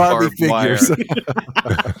to say Barbie barbed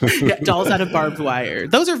figures. Yeah, dolls out of barbed wire.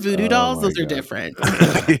 Those are voodoo dolls. Those are different.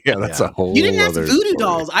 Yeah, that's a whole. You didn't ask other voodoo story.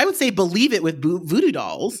 dolls. I would say believe it with voodoo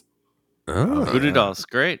dolls. Voodoo dolls,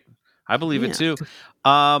 great. I believe it too.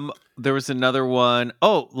 There was another one.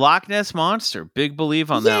 Oh, Loch Ness Monster. Big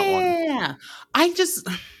believe on that one. Yeah.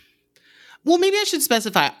 Well, maybe I should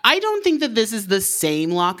specify. I don't think that this is the same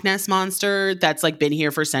Loch Ness Monster that's like been here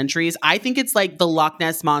for centuries. I think it's like the Loch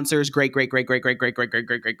Ness Monster's great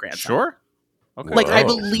grandson. Sure. Okay. Like I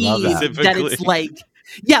believe that it's like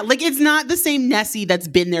Yeah, like it's not the same Nessie that's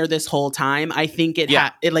been there this whole time. I think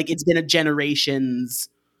it's been a generations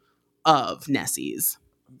of Nessies.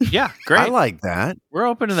 Yeah, great. I like that. We're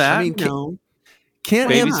open to that. I mean,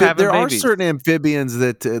 there are certain amphibians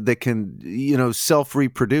that can self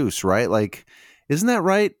reproduce, right? Like, isn't that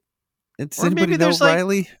right? Does anybody know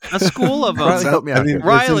Riley? A school of them. Riley, help me out.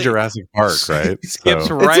 It's in Jurassic Park, right?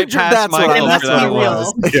 Skips right past Michael. That's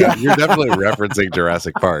real. Yeah, you're definitely referencing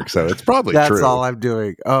Jurassic Park, so it's probably true. That's all I'm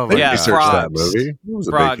doing. Oh my God. Researched that movie. It was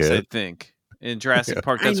frogs, I think, in Jurassic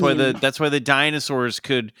Park. That's why the dinosaurs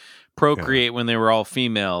could procreate when they were all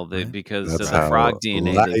female, because of the frog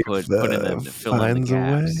DNA they put in them to fill in the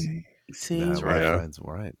gaps. That's right.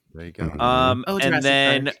 Right. There you go. And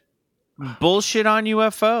then bullshit on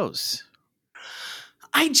UFOs.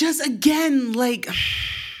 I'm just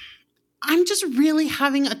really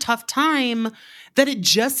having a tough time that it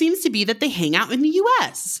just seems to be that they hang out in the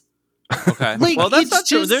U.S. Okay. Well, that's not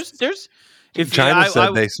true. There's China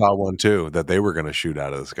said they saw one too, that they were going to shoot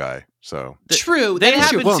out of the sky. So true. They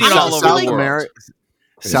haven't seen all over the world.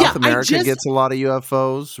 South America gets a lot of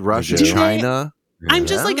UFOs. Russia, China. I'm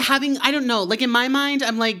just I don't know. Like in my mind,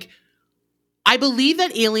 I'm like, I believe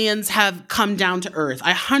that aliens have come down to Earth.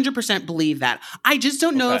 I 100% believe that. I just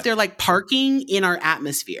don't know if they're like parking in our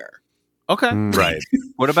atmosphere. Okay. Right.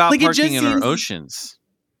 What about parking in our oceans?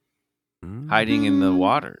 Hiding in the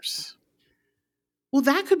waters? Well,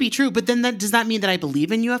 that could be true, but then does that mean that I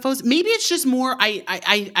believe in UFOs? Maybe it's just more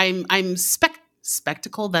I'm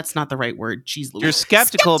spectacle. That's not the right word. Jeez Louise. You're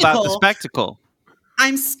skeptical about the spectacle.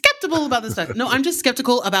 I'm skeptical about this stuff. No, I'm just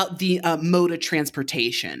skeptical about the mode of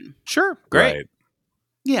transportation. Sure. Great. Right.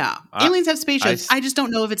 Yeah. Aliens have spaceships. I just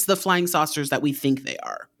don't know if it's the flying saucers that we think they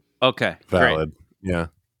are. Okay. Valid. Great. Yeah.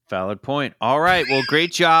 Valid point. All right. Well,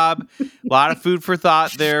 great job. A lot of food for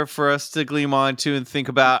thought there for us to gleam onto and think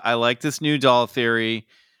about. I like this new doll theory.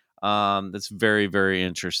 That's very, very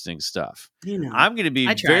interesting stuff. I'm going to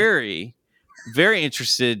be very, very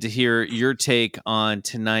interested to hear your take on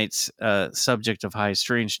tonight's subject of high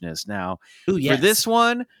strangeness. Now, for this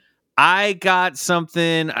one, I got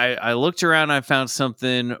something. I looked around. I found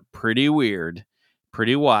something pretty weird,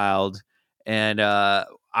 pretty wild, and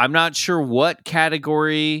I'm not sure what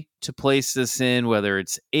category to place this in, whether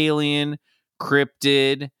it's alien,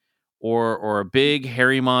 cryptid, or a big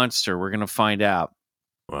hairy monster. We're going to find out.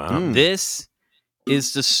 Wow. This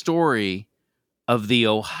is the story of the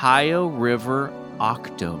Ohio River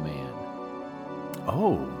Octoman.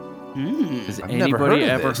 Oh. Has anybody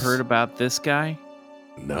ever heard about this guy?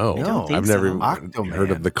 No, I've never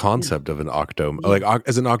heard of the concept of an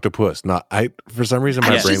as an octopus. For some reason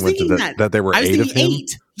my brain went to that there were 8 of him.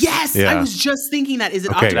 8. Yes, I was just thinking that. Is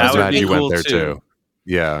it okay? octopus? I'm glad you went there too.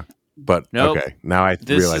 Yeah, but nope. Okay. Now I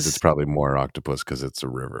realize it's probably more octopus because it's a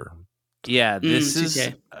river. Yeah,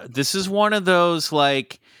 this is one of those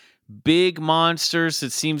like big monsters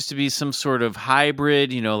that seems to be some sort of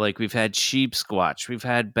hybrid. Like we've had sheep squatch, we've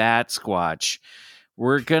had bat squatch.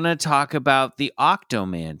 We're going to talk about the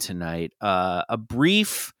Octoman tonight. A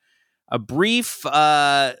brief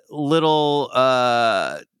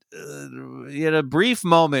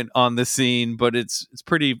moment on the scene, but it's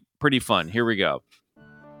pretty fun. Here we go.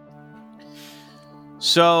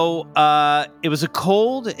 So, it was a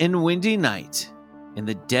cold and windy night in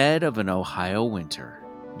the dead of an Ohio winter,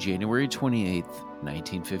 January 28th,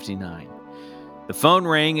 1959. The phone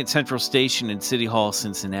rang at Central Station in City Hall,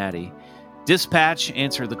 Cincinnati. Dispatch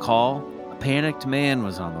answered the call. A panicked man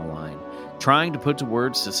was on the line, trying to put to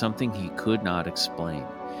words to something he could not explain.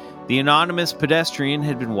 The anonymous pedestrian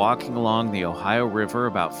had been walking along the Ohio River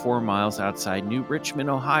about 4 miles outside New Richmond,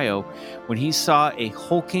 Ohio, when he saw a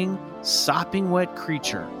hulking, sopping wet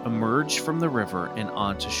creature emerge from the river and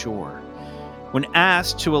onto shore. When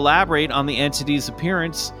asked to elaborate on the entity's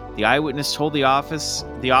appearance, the eyewitness told the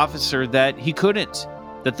officer that he couldn't,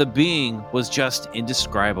 that the being was just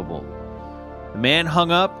indescribable. The man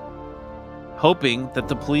hung up, hoping that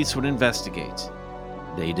the police would investigate.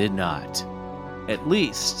 They did not. At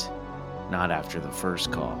least, not after the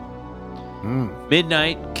first call.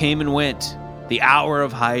 Midnight came and went. The hour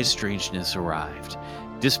of high strangeness arrived.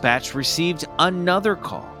 Dispatch received another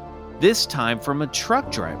call, this time from a truck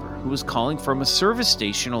driver who was calling from a service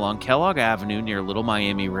station along Kellogg Avenue near Little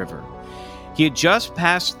Miami River. He had just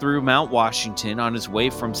passed through Mount Washington on his way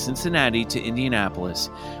from Cincinnati to Indianapolis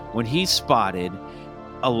when he spotted,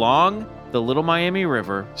 along the Little Miami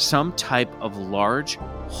River, some type of large,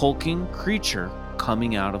 hulking creature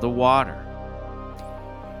coming out of the water.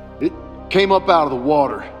 It came up out of the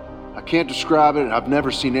water. I can't describe it, and I've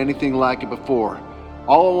never seen anything like it before.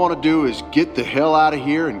 All I want to do is get the hell out of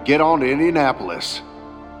here and get on to Indianapolis.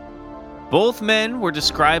 Both men were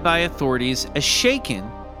described by authorities as shaken,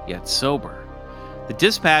 yet sober. The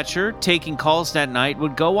dispatcher taking calls that night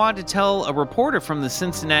would go on to tell a reporter from the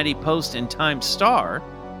Cincinnati Post and Times-Star,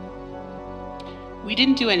 "We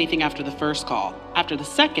didn't do anything after the first call. After the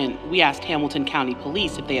second, we asked Hamilton County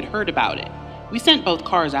Police if they had heard about it. We sent both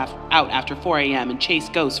cars out after 4 a.m. and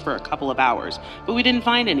chased ghosts for a couple of hours, but we didn't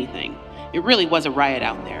find anything. It really was a riot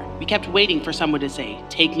out there. We kept waiting for someone to say,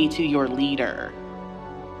 'Take me to your leader.'"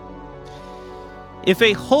 If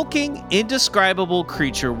a hulking, indescribable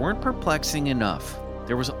creature weren't perplexing enough,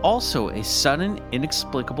 there was also a sudden,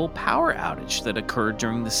 inexplicable power outage that occurred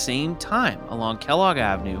during the same time along Kellogg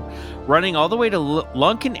Avenue, running all the way to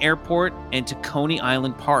Lunken Airport and to Coney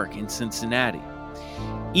Island Park in Cincinnati.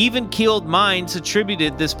 Even-keeled minds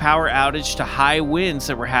attributed this power outage to high winds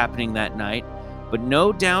that were happening that night, but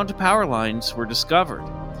no downed power lines were discovered.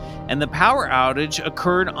 And the power outage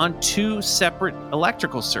occurred on 2 separate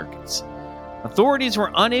electrical circuits. Authorities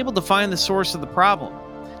were unable to find the source of the problem.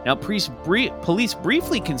 Now, police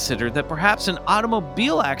briefly considered that perhaps an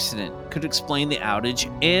automobile accident could explain the outage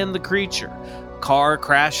and the creature. A car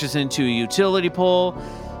crashes into a utility pole,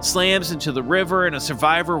 slams into the river, and a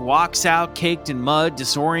survivor walks out caked in mud,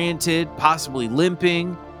 disoriented, possibly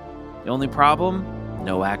limping. The only problem?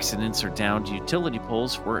 No accidents or downed utility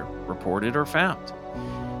poles were reported or found.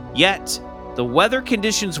 Yet, the weather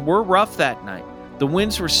conditions were rough that night. The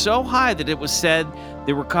winds were so high that it was said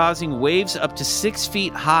they were causing waves up to 6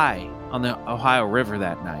 feet high on the Ohio River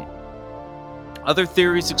that night. Other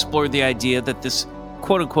theories explored the idea that this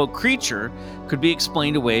quote-unquote creature could be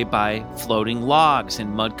explained away by floating logs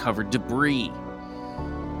and mud-covered debris.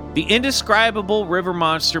 The indescribable river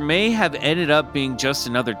monster may have ended up being just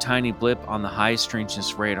another tiny blip on the high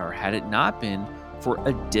strangeness radar had it not been for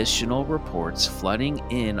additional reports flooding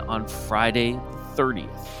in on Friday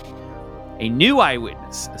 30th. A new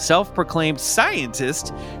eyewitness, a self-proclaimed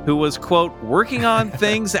scientist who was, quote, working on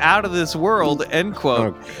things out of this world, end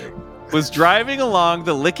quote, was driving along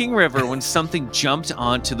the Licking River when something jumped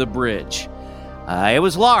onto the bridge. It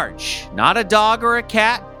was large, not a dog or a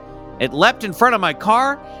cat. It leapt in front of my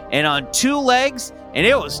car and on 2 legs, and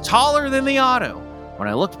it was taller than the auto. When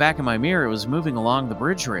I looked back in my mirror, it was moving along the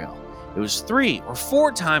bridge rail. It was 3 or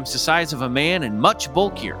 4 times the size of a man and much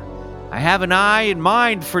bulkier. I have an eye and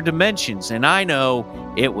mind for dimensions, and I know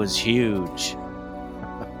it was huge.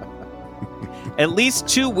 At least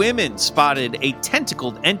 2 women spotted a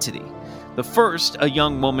tentacled entity. The first, a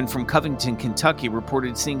young woman from Covington, Kentucky,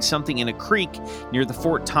 reported seeing something in a creek near the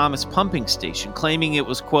Fort Thomas pumping station, claiming it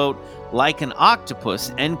was, quote, like an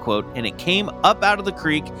octopus, end quote, and it came up out of the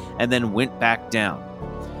creek and then went back down.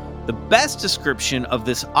 The best description of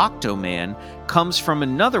this Octoman comes from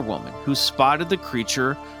another woman who spotted the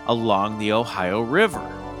creature along the Ohio River.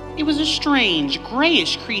 It was a strange,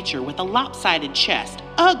 grayish creature with a lopsided chest,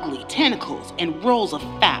 ugly tentacles, and rolls of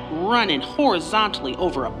fat running horizontally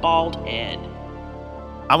over a bald head.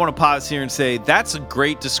 I want to pause here and say that's a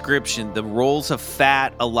great description. The rolls of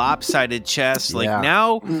fat, a lopsided chest. Like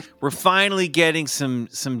now we're finally getting some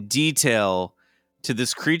detail to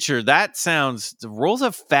this creature. That sounds, the rolls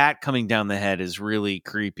of fat coming down the head is really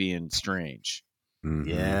creepy and strange. Mm-hmm.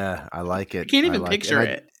 Yeah, I like it. I can't even picture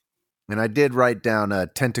it. And I did write down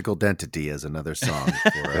Tentacle Dentity as another song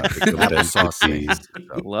for applesauce.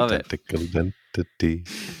 Love it. Tentacle Dentity.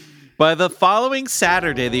 By the following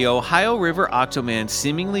Saturday, the Ohio River Octoman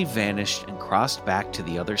seemingly vanished and crossed back to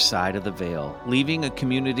the other side of the Vale, leaving a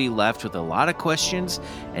community left with a lot of questions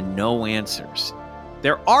and no answers.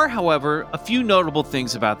 There are, however, a few notable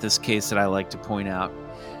things about this case that I like to point out.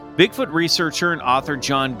 Bigfoot researcher and author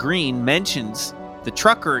John Green mentions the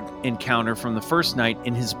trucker encounter from the first night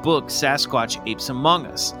in his book, Sasquatch Apes Among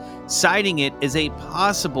Us, citing it as a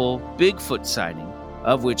possible Bigfoot sighting,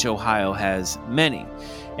 of which Ohio has many.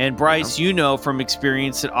 And Bryce, you know from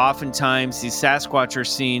experience that oftentimes these Sasquatch are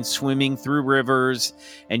seen swimming through rivers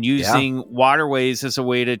and using waterways as a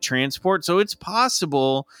way to transport. So it's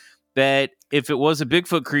possible that if it was a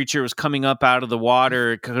Bigfoot creature, it was coming up out of the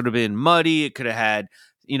water. It could have been muddy. It could have had,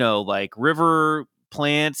 like river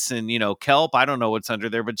plants and, kelp. I don't know what's under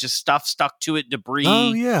there, but just stuff stuck to it, debris.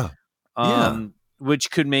 Oh, yeah. Which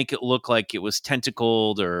could make it look like it was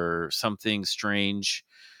tentacled or something strange.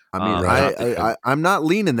 I mean, I'm not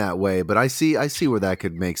leaning that way, but I see where that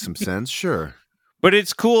could make some sense. Sure. But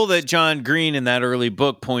it's cool that John Green in that early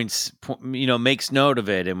book makes note of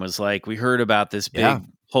it and was like, we heard about this big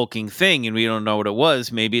hulking thing and we don't know what it was.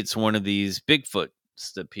 Maybe it's one of these Bigfoots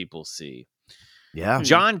that people see. Yeah.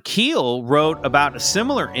 John Keel wrote about a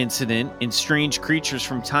similar incident in Strange Creatures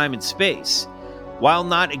from Time and Space. While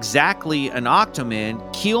not exactly an Octoman,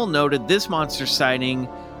 Keel noted this monster sighting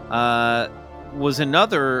was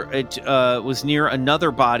near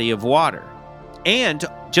another body of water, and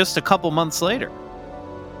just a couple months later.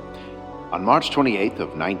 On March 28th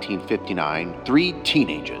of 1959, 3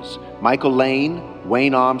 teenagers, Michael Lane,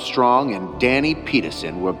 Wayne Armstrong, and Danny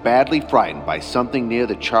Peterson, were badly frightened by something near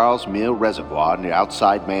the Charles Mill Reservoir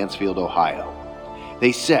outside Mansfield, Ohio.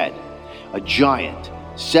 They said a giant,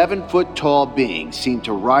 7-foot-tall being seemed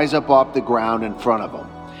to rise up off the ground in front of them.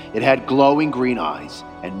 It had glowing green eyes,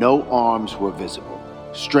 and no arms were visible.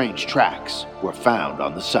 Strange tracks were found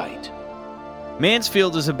on the site.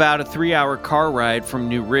 Mansfield is about a 3-hour car ride from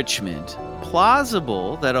New Richmond.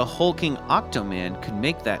 Plausible that a hulking Octoman could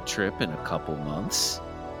make that trip in a couple months.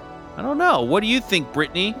 I don't know. What do you think,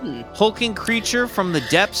 Brittany? Hulking creature from the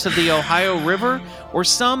depths of the Ohio River, or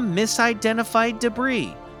some misidentified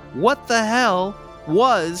debris? What the hell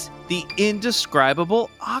was the indescribable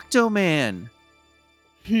Octoman?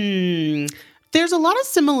 There's a lot of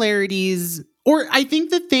similarities, or I think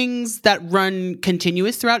the things that run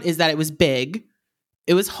continuous throughout is that it was big,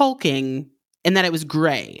 it was hulking, and that it was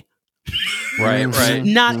gray. Right.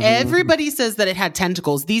 Not everybody says that it had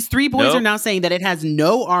tentacles. These 3 boys are now saying that it has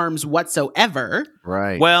no arms whatsoever.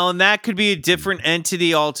 Right. Well, and that could be a different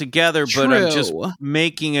entity altogether, but I'm just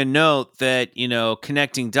making a note that,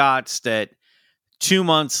 connecting dots that 2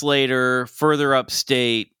 months later, further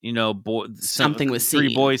upstate, something was seen.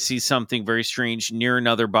 3 boys see something very strange near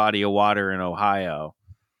another body of water in Ohio.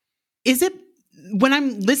 Is it, when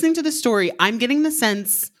I'm listening to the story, I'm getting the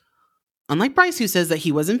sense, unlike Bryce, who says that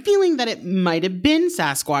he wasn't feeling that it might have been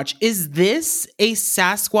Sasquatch, is this a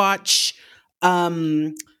Sasquatch,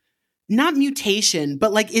 not mutation,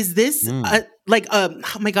 but is this oh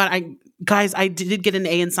my God, I did get an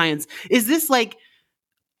A in science. Is this like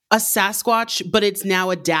a Sasquatch, but it's now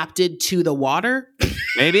adapted to the water?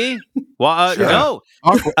 Maybe. Well, sure. No.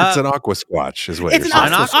 It's an aquasquatch is what you're saying. It's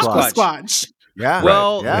an aquasquatch. Yeah.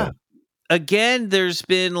 Well, yeah. Again, there's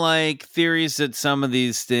been theories that some of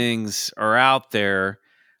these things are out there.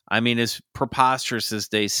 I mean, as preposterous as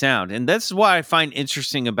they sound. And that's what I find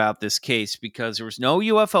interesting about this case, because there was no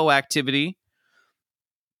UFO activity,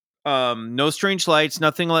 no strange lights,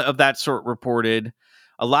 nothing of that sort reported.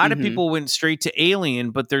 A lot of people went straight to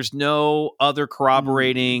alien, but there's no other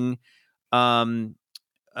corroborating phenomena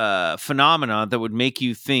that would make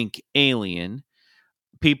you think alien.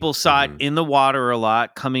 People saw it in the water a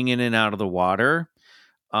lot, coming in and out of the water.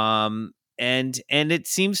 And it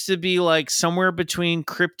seems to be somewhere between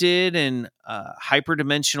cryptid and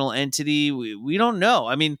hyperdimensional entity. We don't know.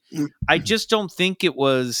 I mean, I just don't think it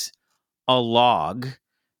was a log.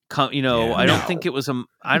 I don't think it was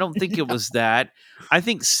I don't think it was that. I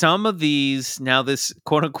think some of these, now this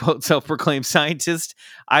quote unquote self-proclaimed scientist,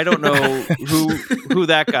 I don't know who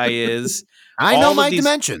that guy is. I know my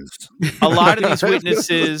dimensions. A lot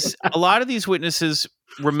of these witnesses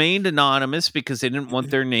remained anonymous because they didn't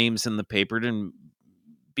want their names in the paper to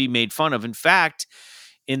be made fun of. In fact,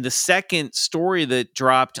 in the second story that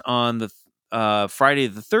dropped on the Friday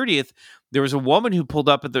the 30th, there was a woman who pulled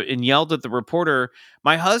up and yelled at the reporter,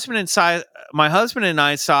 my husband and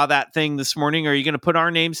I saw that thing this morning. Are you going to put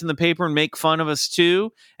our names in the paper and make fun of us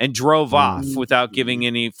too? And drove off without giving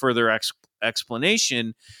any further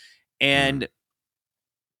explanation. And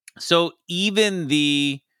so even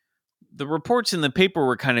the reports in the paper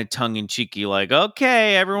were kind of tongue in cheeky,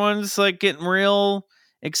 okay, everyone's getting real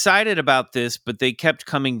excited about this, but they kept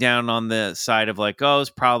coming down on the side of it's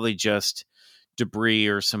probably just debris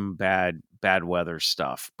or some bad weather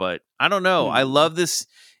stuff. But I don't know. I love this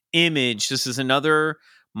image. This is another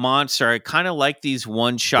monster. I kind of like these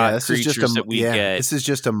one-shot creatures that we get. This is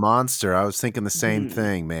just a monster. I was thinking the same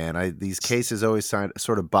thing, man. These cases always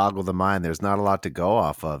sort of boggle the mind. There's not a lot to go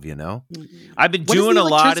off of, I've been doing a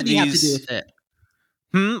lot of these. Have to do with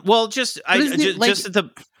it? Well, just at the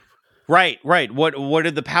right. What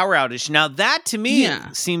did the power outage? Now that to me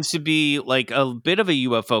seems to be a bit of a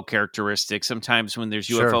UFO characteristic. Sometimes when there's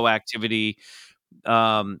UFO activity,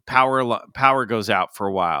 power goes out for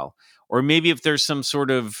a while. Or maybe if there's some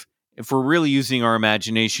sort of, if we're really using our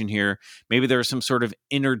imagination here, maybe there's some sort of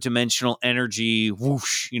interdimensional energy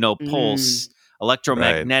whoosh, pulse,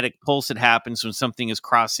 electromagnetic pulse that happens when something is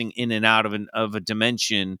crossing in and out of a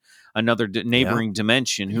dimension, another neighboring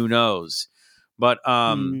dimension. Who knows? But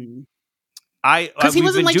because he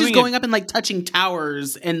wasn't just going up and touching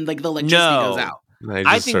towers and the electricity goes out.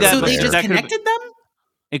 I think that so they just connected them.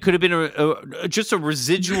 It could have been just a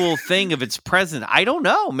residual thing of its presence. I don't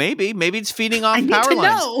know. Maybe it's feeding off power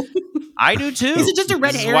lines. I do too. Is it just a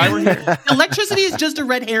red herring? Electricity is just a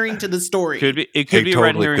red herring to the story. It could be a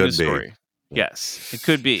red herring to the story. Yes, it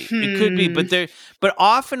could be. It could be. But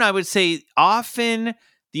often I would say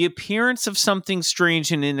the appearance of something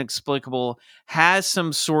strange and inexplicable has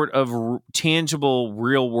some sort of tangible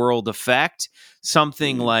real world effect,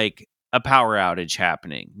 something like a power outage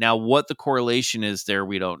happening. Now, what the correlation is there,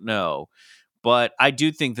 we don't know. But I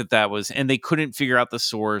do think that was, and they couldn't figure out the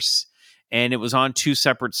source, and it was on 2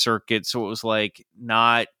 separate circuits. So it was like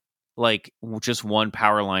not like just one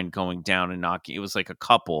power line going down and knocking. It was like a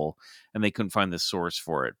couple, and they couldn't find the source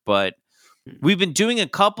for it. But we've been doing a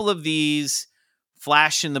couple of these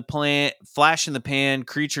flash in the pan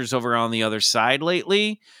creatures over on the other side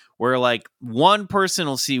lately, where like one person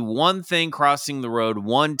will see one thing crossing the road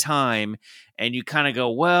one time, and you kind of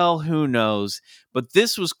go, well, who knows? But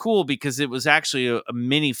this was cool because it was actually a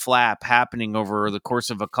mini flap happening over the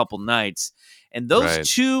course of a couple nights. And those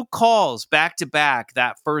 2 calls back to back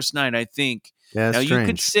that first night, I think. Yeah, now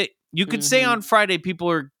strange. you could say on Friday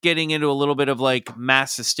people are getting into a little bit of like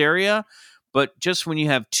mass hysteria. But just when you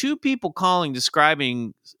have 2 people calling,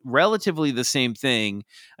 describing relatively the same thing,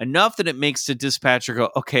 enough that it makes the dispatcher go,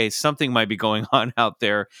 okay, something might be going on out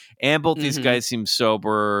there. And both these guys seem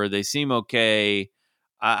sober. They seem okay.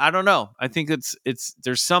 I don't know. I think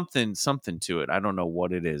there's something to it. I don't know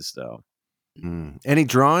what it is, though. Any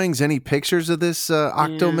drawings, any pictures of this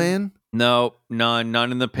Octoman? No,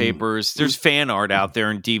 none in the papers. There's fan art out there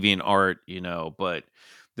and DeviantArt, but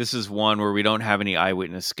this is one where we don't have any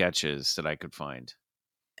eyewitness sketches that I could find.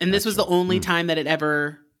 And this was the only time that it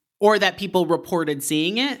ever, or that people reported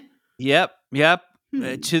seeing it? Yep.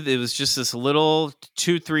 It was just this little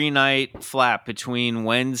 2-3 night flap between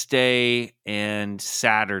Wednesday and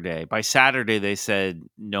Saturday. By Saturday, they said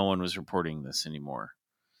no one was reporting this anymore.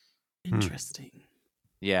 Interesting.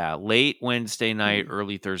 Yeah, late Wednesday night,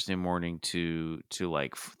 early Thursday morning to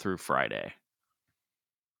like through Friday.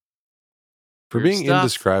 For being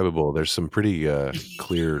indescribable, there's some pretty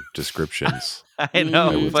clear descriptions. I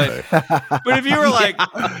know, but if you were like,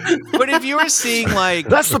 but if you were seeing like,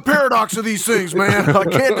 that's the paradox of these things, man. I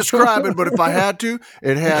can't describe it, but if I had to,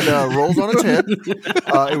 it had rolls on its head.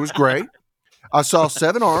 It was great. I saw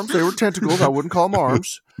 7 arms. They were tentacles. I wouldn't call them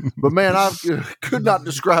arms, but man, I could not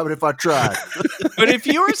describe it if I tried. But if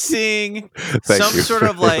you were seeing some sort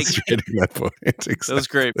of like, that point. Exactly. That was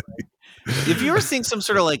great. If you were seeing some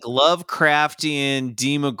sort of like Lovecraftian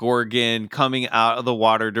Demogorgon coming out of the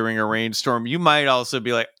water during a rainstorm, you might also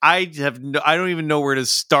be like, I don't even know where to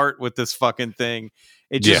start with this fucking thing.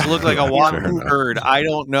 It just looked like a walking herd. I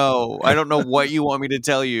don't know. I don't know what you want me to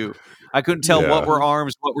tell you. I couldn't tell what were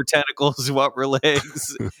arms, what were tentacles, what were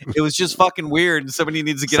legs. It was just fucking weird. And somebody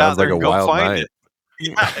needs to get out there and go find it.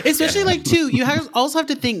 Yeah. Especially like too, you also have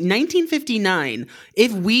to think 1959.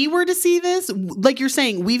 If we were to see this, like you're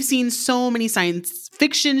saying, we've seen so many science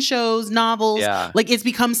fiction shows, novels. Yeah. Like it's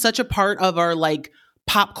become such a part of our like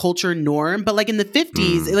pop culture norm. But like in the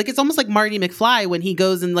 50s, like it's almost like Marty McFly when he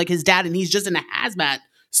goes and like his dad and he's just in a hazmat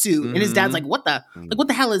suit and his dad's like, what the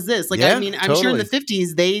hell is this? Like, I mean, I'm sure in the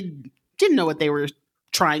 50s they didn't know what they were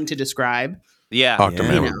trying to describe. Yeah.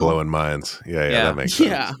 Octoman was blowing minds. Yeah, that makes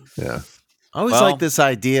sense. Yeah. I always like this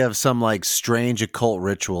idea of some like strange occult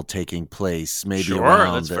ritual taking place, maybe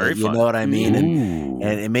around. That's very you fun. know what I mean?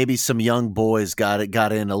 And maybe some young boys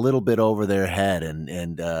got in a little bit over their head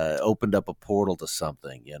and opened up a portal to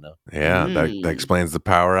something. Yeah, that explains the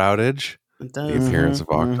power outage, the appearance of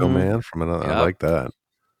Octoman from another. I like that.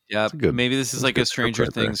 Yeah, maybe this is like a Stranger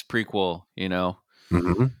Things prequel.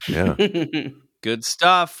 Yeah. Good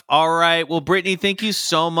stuff. All right. Well, Brittany, thank you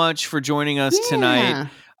so much for joining us tonight.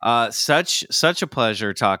 Such a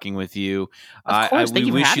pleasure talking with you. Of course, we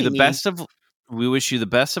wish you the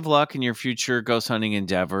best of luck in your future ghost hunting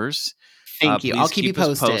endeavors. Thank you. I'll keep you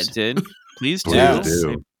posted. Please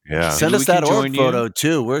do. Yeah. Send us that orb photo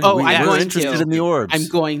too. We're interested in the orbs. I'm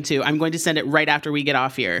going to send it right after we get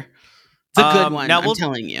off here. It's a good one. I'm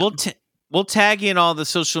telling you. We'll tag you in all the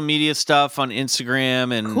social media stuff on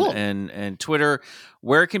Instagram and Twitter.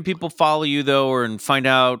 Where can people follow you though, and find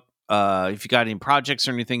out if you got any projects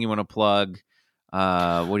or anything you want to plug?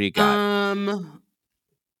 What do you got?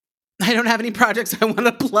 I don't have any projects I want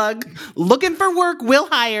to plug. Looking for work, will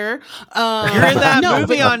hire. You're in that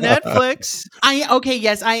movie on Netflix.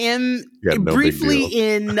 Yes, I am briefly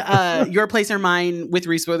in Your Place or Mine with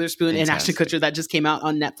Reese Witherspoon and Ashton Kutcher that just came out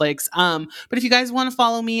on Netflix. But if you guys want to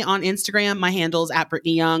follow me on Instagram, my handle's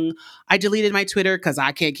 @BrittanyYoung. I deleted my Twitter because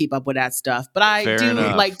I can't keep up with that stuff. But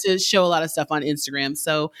I like to show a lot of stuff on Instagram.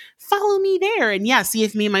 So follow me there. And see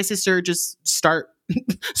if me and my sister just start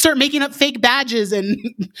making up fake badges and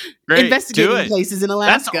investigating places in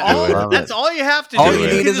Alaska. That's all you have to do. All you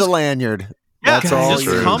need is a lanyard. Yeah, that's all just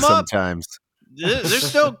you need sometimes.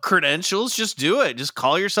 There's no credentials. Just do it. Just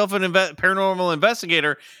call yourself an paranormal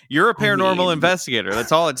investigator. You're a paranormal investigator.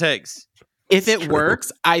 That's all it takes. If it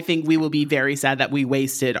works, I think we will be very sad that we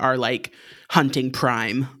wasted our hunting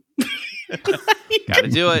prime. Gotta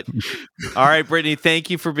do it. All right, Brittany, thank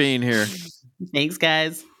you for being here. Thanks,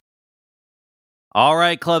 guys. All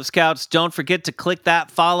right, Club Scouts, don't forget to click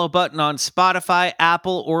that follow button on Spotify,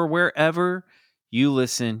 Apple, or wherever you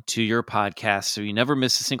listen to your podcast so you never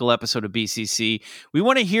miss a single episode of BCC. We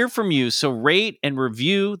want to hear from you, so rate and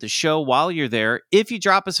review the show while you're there. If you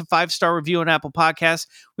drop us a 5-star review on Apple Podcasts,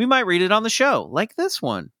 we might read it on the show, like this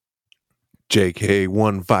one.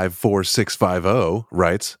 JK154650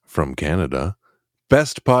 writes, from Canada,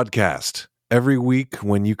 best podcast. Every week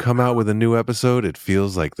when you come out with a new episode, it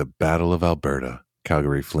feels like the Battle of Alberta.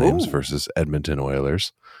 Calgary Flames versus Edmonton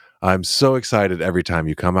Oilers. I'm so excited every time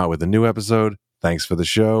you come out with a new episode. Thanks for the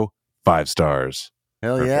show. 5 stars.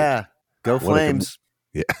 Hell Perfect. Yeah. Go Flames.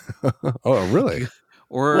 Yeah. Oh, really?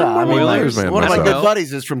 Or Oilers. One of my good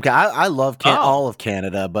buddies is from I love all of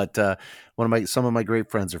Canada, but some of my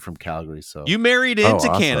great friends are from Calgary. So you married into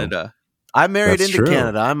Canada. I married into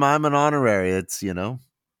Canada. I'm an honorary. It's There you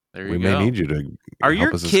we go. may need you to. Are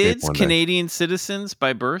your kids Canadian citizens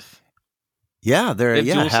by birth? Yeah, they're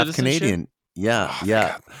half Canadian.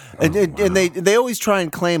 Yeah, and they always try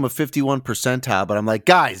and claim a 51 percentile, but I'm like,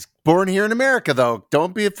 guys, born here in America, though.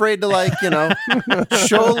 Don't be afraid to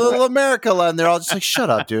show a little America love. And they're all just like, shut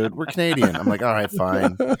up, dude. We're Canadian. I'm like, all right,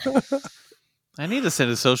 fine. I need to send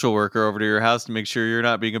a social worker over to your house to make sure you're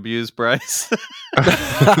not being abused, Bryce.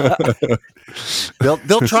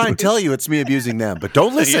 They'll try and tell you it's me abusing them, but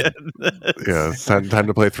don't listen. Yeah, it's time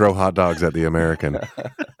to play throw hot dogs at the American.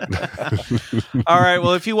 All right,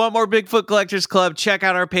 well, if you want more Bigfoot Collectors Club, check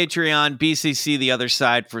out our Patreon, BCC The Other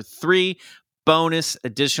Side, for 3 bonus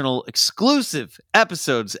additional exclusive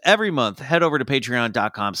episodes every month. Head over to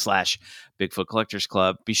patreon.com/Bigfoot Collectors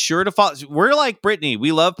Club. Be sure to follow. We're like Brittany.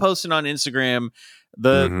 We love posting on Instagram.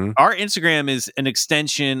 Our Instagram is an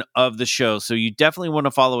extension of the show, so you definitely want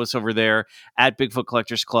to follow us over there at Bigfoot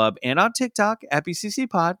Collectors Club, and on TikTok at BCC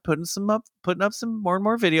Pod, putting up some more and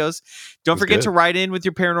more videos. Don't forget to write in with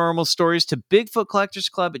your paranormal stories to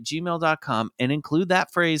BigfootCollectorsClub@gmail.com and include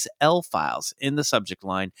that phrase L-Files in the subject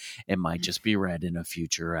line. It might just be read in a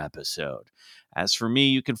future episode. As for me,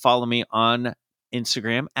 you can follow me on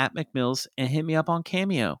Instagram at McMills and hit me up on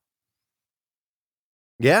Cameo.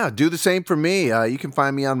 Yeah, do the same for me. You can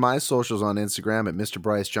find me on my socials on Instagram at Mr.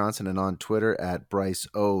 Bryce Johnson and on Twitter at Bryce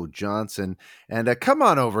O. Johnson. And come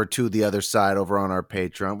on over to The Other Side over on our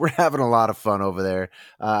Patreon. We're having a lot of fun over there.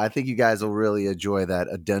 I think you guys will really enjoy that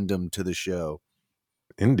addendum to the show.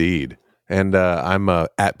 Indeed. And I'm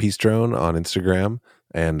at Peace Drone on Instagram.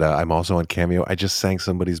 And I'm also on Cameo. I just sang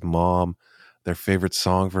somebody's mom their favorite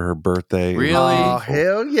song for her birthday. Really? Oh,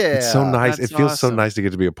 hell yeah. It's so nice. That's it feels awesome. so nice to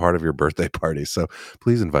get to be a part of your birthday party. So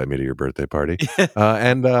please invite me to your birthday party. Be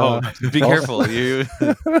careful. You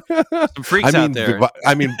some freaks out there.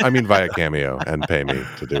 I mean via Cameo and pay me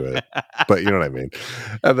to do it. But you know what I mean.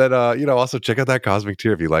 And then also check out that Cosmic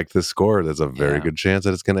Tier. If you like this score, there's a very good chance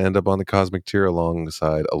that it's going to end up on the Cosmic Tier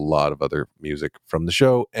alongside a lot of other music from the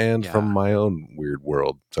show and from my own weird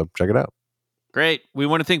world. So check it out. Great. We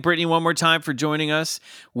want to thank Brittany one more time for joining us.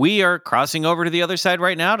 We are crossing over to the other side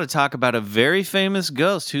right now to talk about a very famous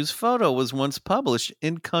ghost whose photo was once published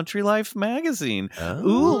in Country Life magazine. Oh.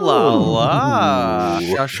 Ooh la la.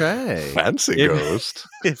 Fancy ghost.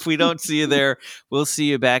 If we don't see you there, we'll see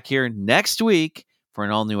you back here next week for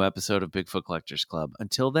an all-new episode of Bigfoot Collectors Club.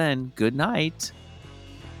 Until then, good night.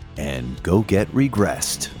 And go get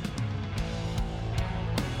regressed.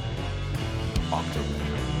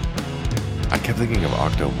 I kept thinking of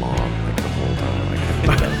Octomom like the whole time. I kept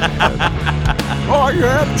getting that in my head. I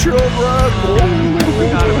have children.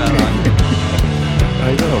 Forgot about it.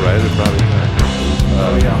 I know, right? It's probably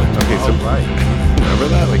yeah. Okay, so right.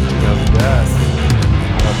 Remember that? Like 2000. Yes.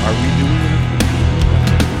 Are we doing it?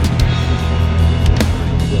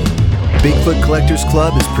 Bigfoot Collectors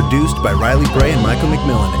Club is produced by Riley Bray and Michael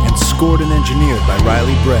McMillan and scored and engineered by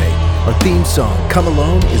Riley Bray. Our theme song, Come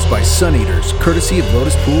Alone, is by Sun Eaters, courtesy of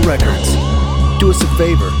Lotus Pool Records. Do us a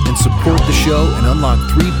favor and support the show and unlock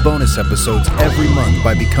 3 bonus episodes every month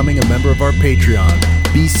by becoming a member of our Patreon,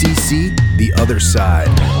 BCC The Other Side,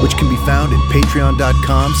 which can be found at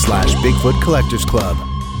patreon.com/Bigfoot Collectors Club.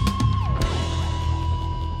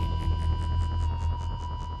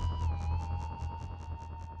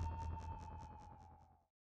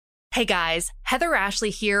 Hey guys, Heather Ashley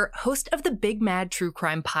here, host of the Big Mad True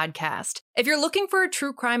Crime Podcast. If you're looking for a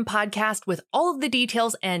true crime podcast with all of the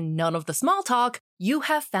details and none of the small talk, you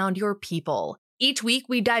have found your people. Each week,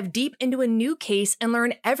 we dive deep into a new case and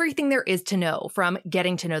learn everything there is to know, from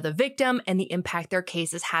getting to know the victim and the impact their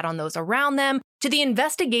case has had on those around them, to the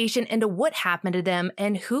investigation into what happened to them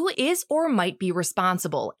and who is or might be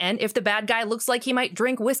responsible. And if the bad guy looks like he might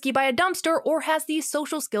drink whiskey by a dumpster or has the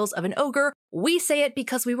social skills of an ogre, we say it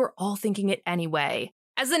because we were all thinking it anyway.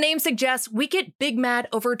 As the name suggests, we get big mad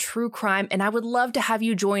over true crime, and I would love to have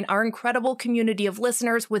you join our incredible community of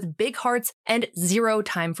listeners with big hearts and zero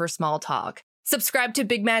time for small talk. Subscribe to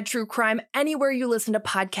Big Mad True Crime anywhere you listen to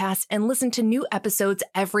podcasts and listen to new episodes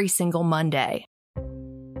every single Monday.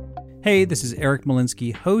 Hey, this is Eric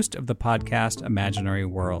Molinsky, host of the podcast Imaginary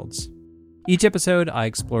Worlds. Each episode, I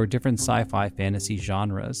explore different sci-fi fantasy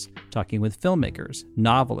genres, talking with filmmakers,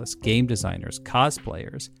 novelists, game designers,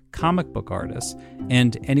 cosplayers, comic book artists,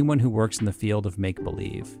 and anyone who works in the field of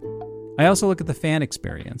make-believe. I also look at the fan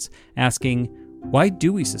experience, asking, why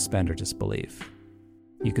do we suspend our disbelief?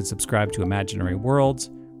 You can subscribe to Imaginary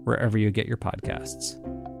Worlds wherever you get your podcasts.